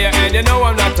a player, and you know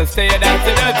I'm not to stay. That's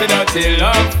a dirty, dirty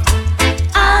love.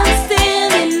 I'm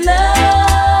still in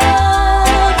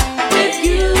love with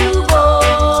you,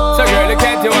 boy. So girl,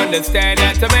 can't you understand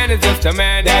that a man is just a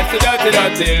man? That's a dirty,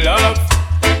 dirty love.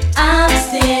 I'm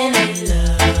still in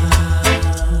love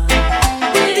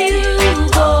with you,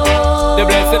 boy. The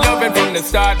blessed loving from the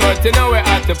start, but you know we're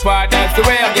at the part. That's the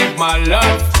way I give my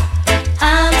love.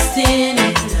 I'm still in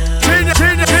love.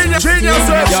 Yo,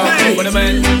 what a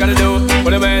man gotta do,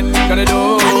 what a man gotta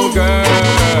do, girl.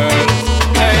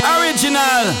 Hey.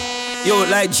 Original, yo,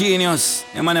 like Genius.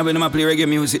 The man when them play reggae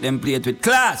music, them play it with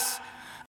class.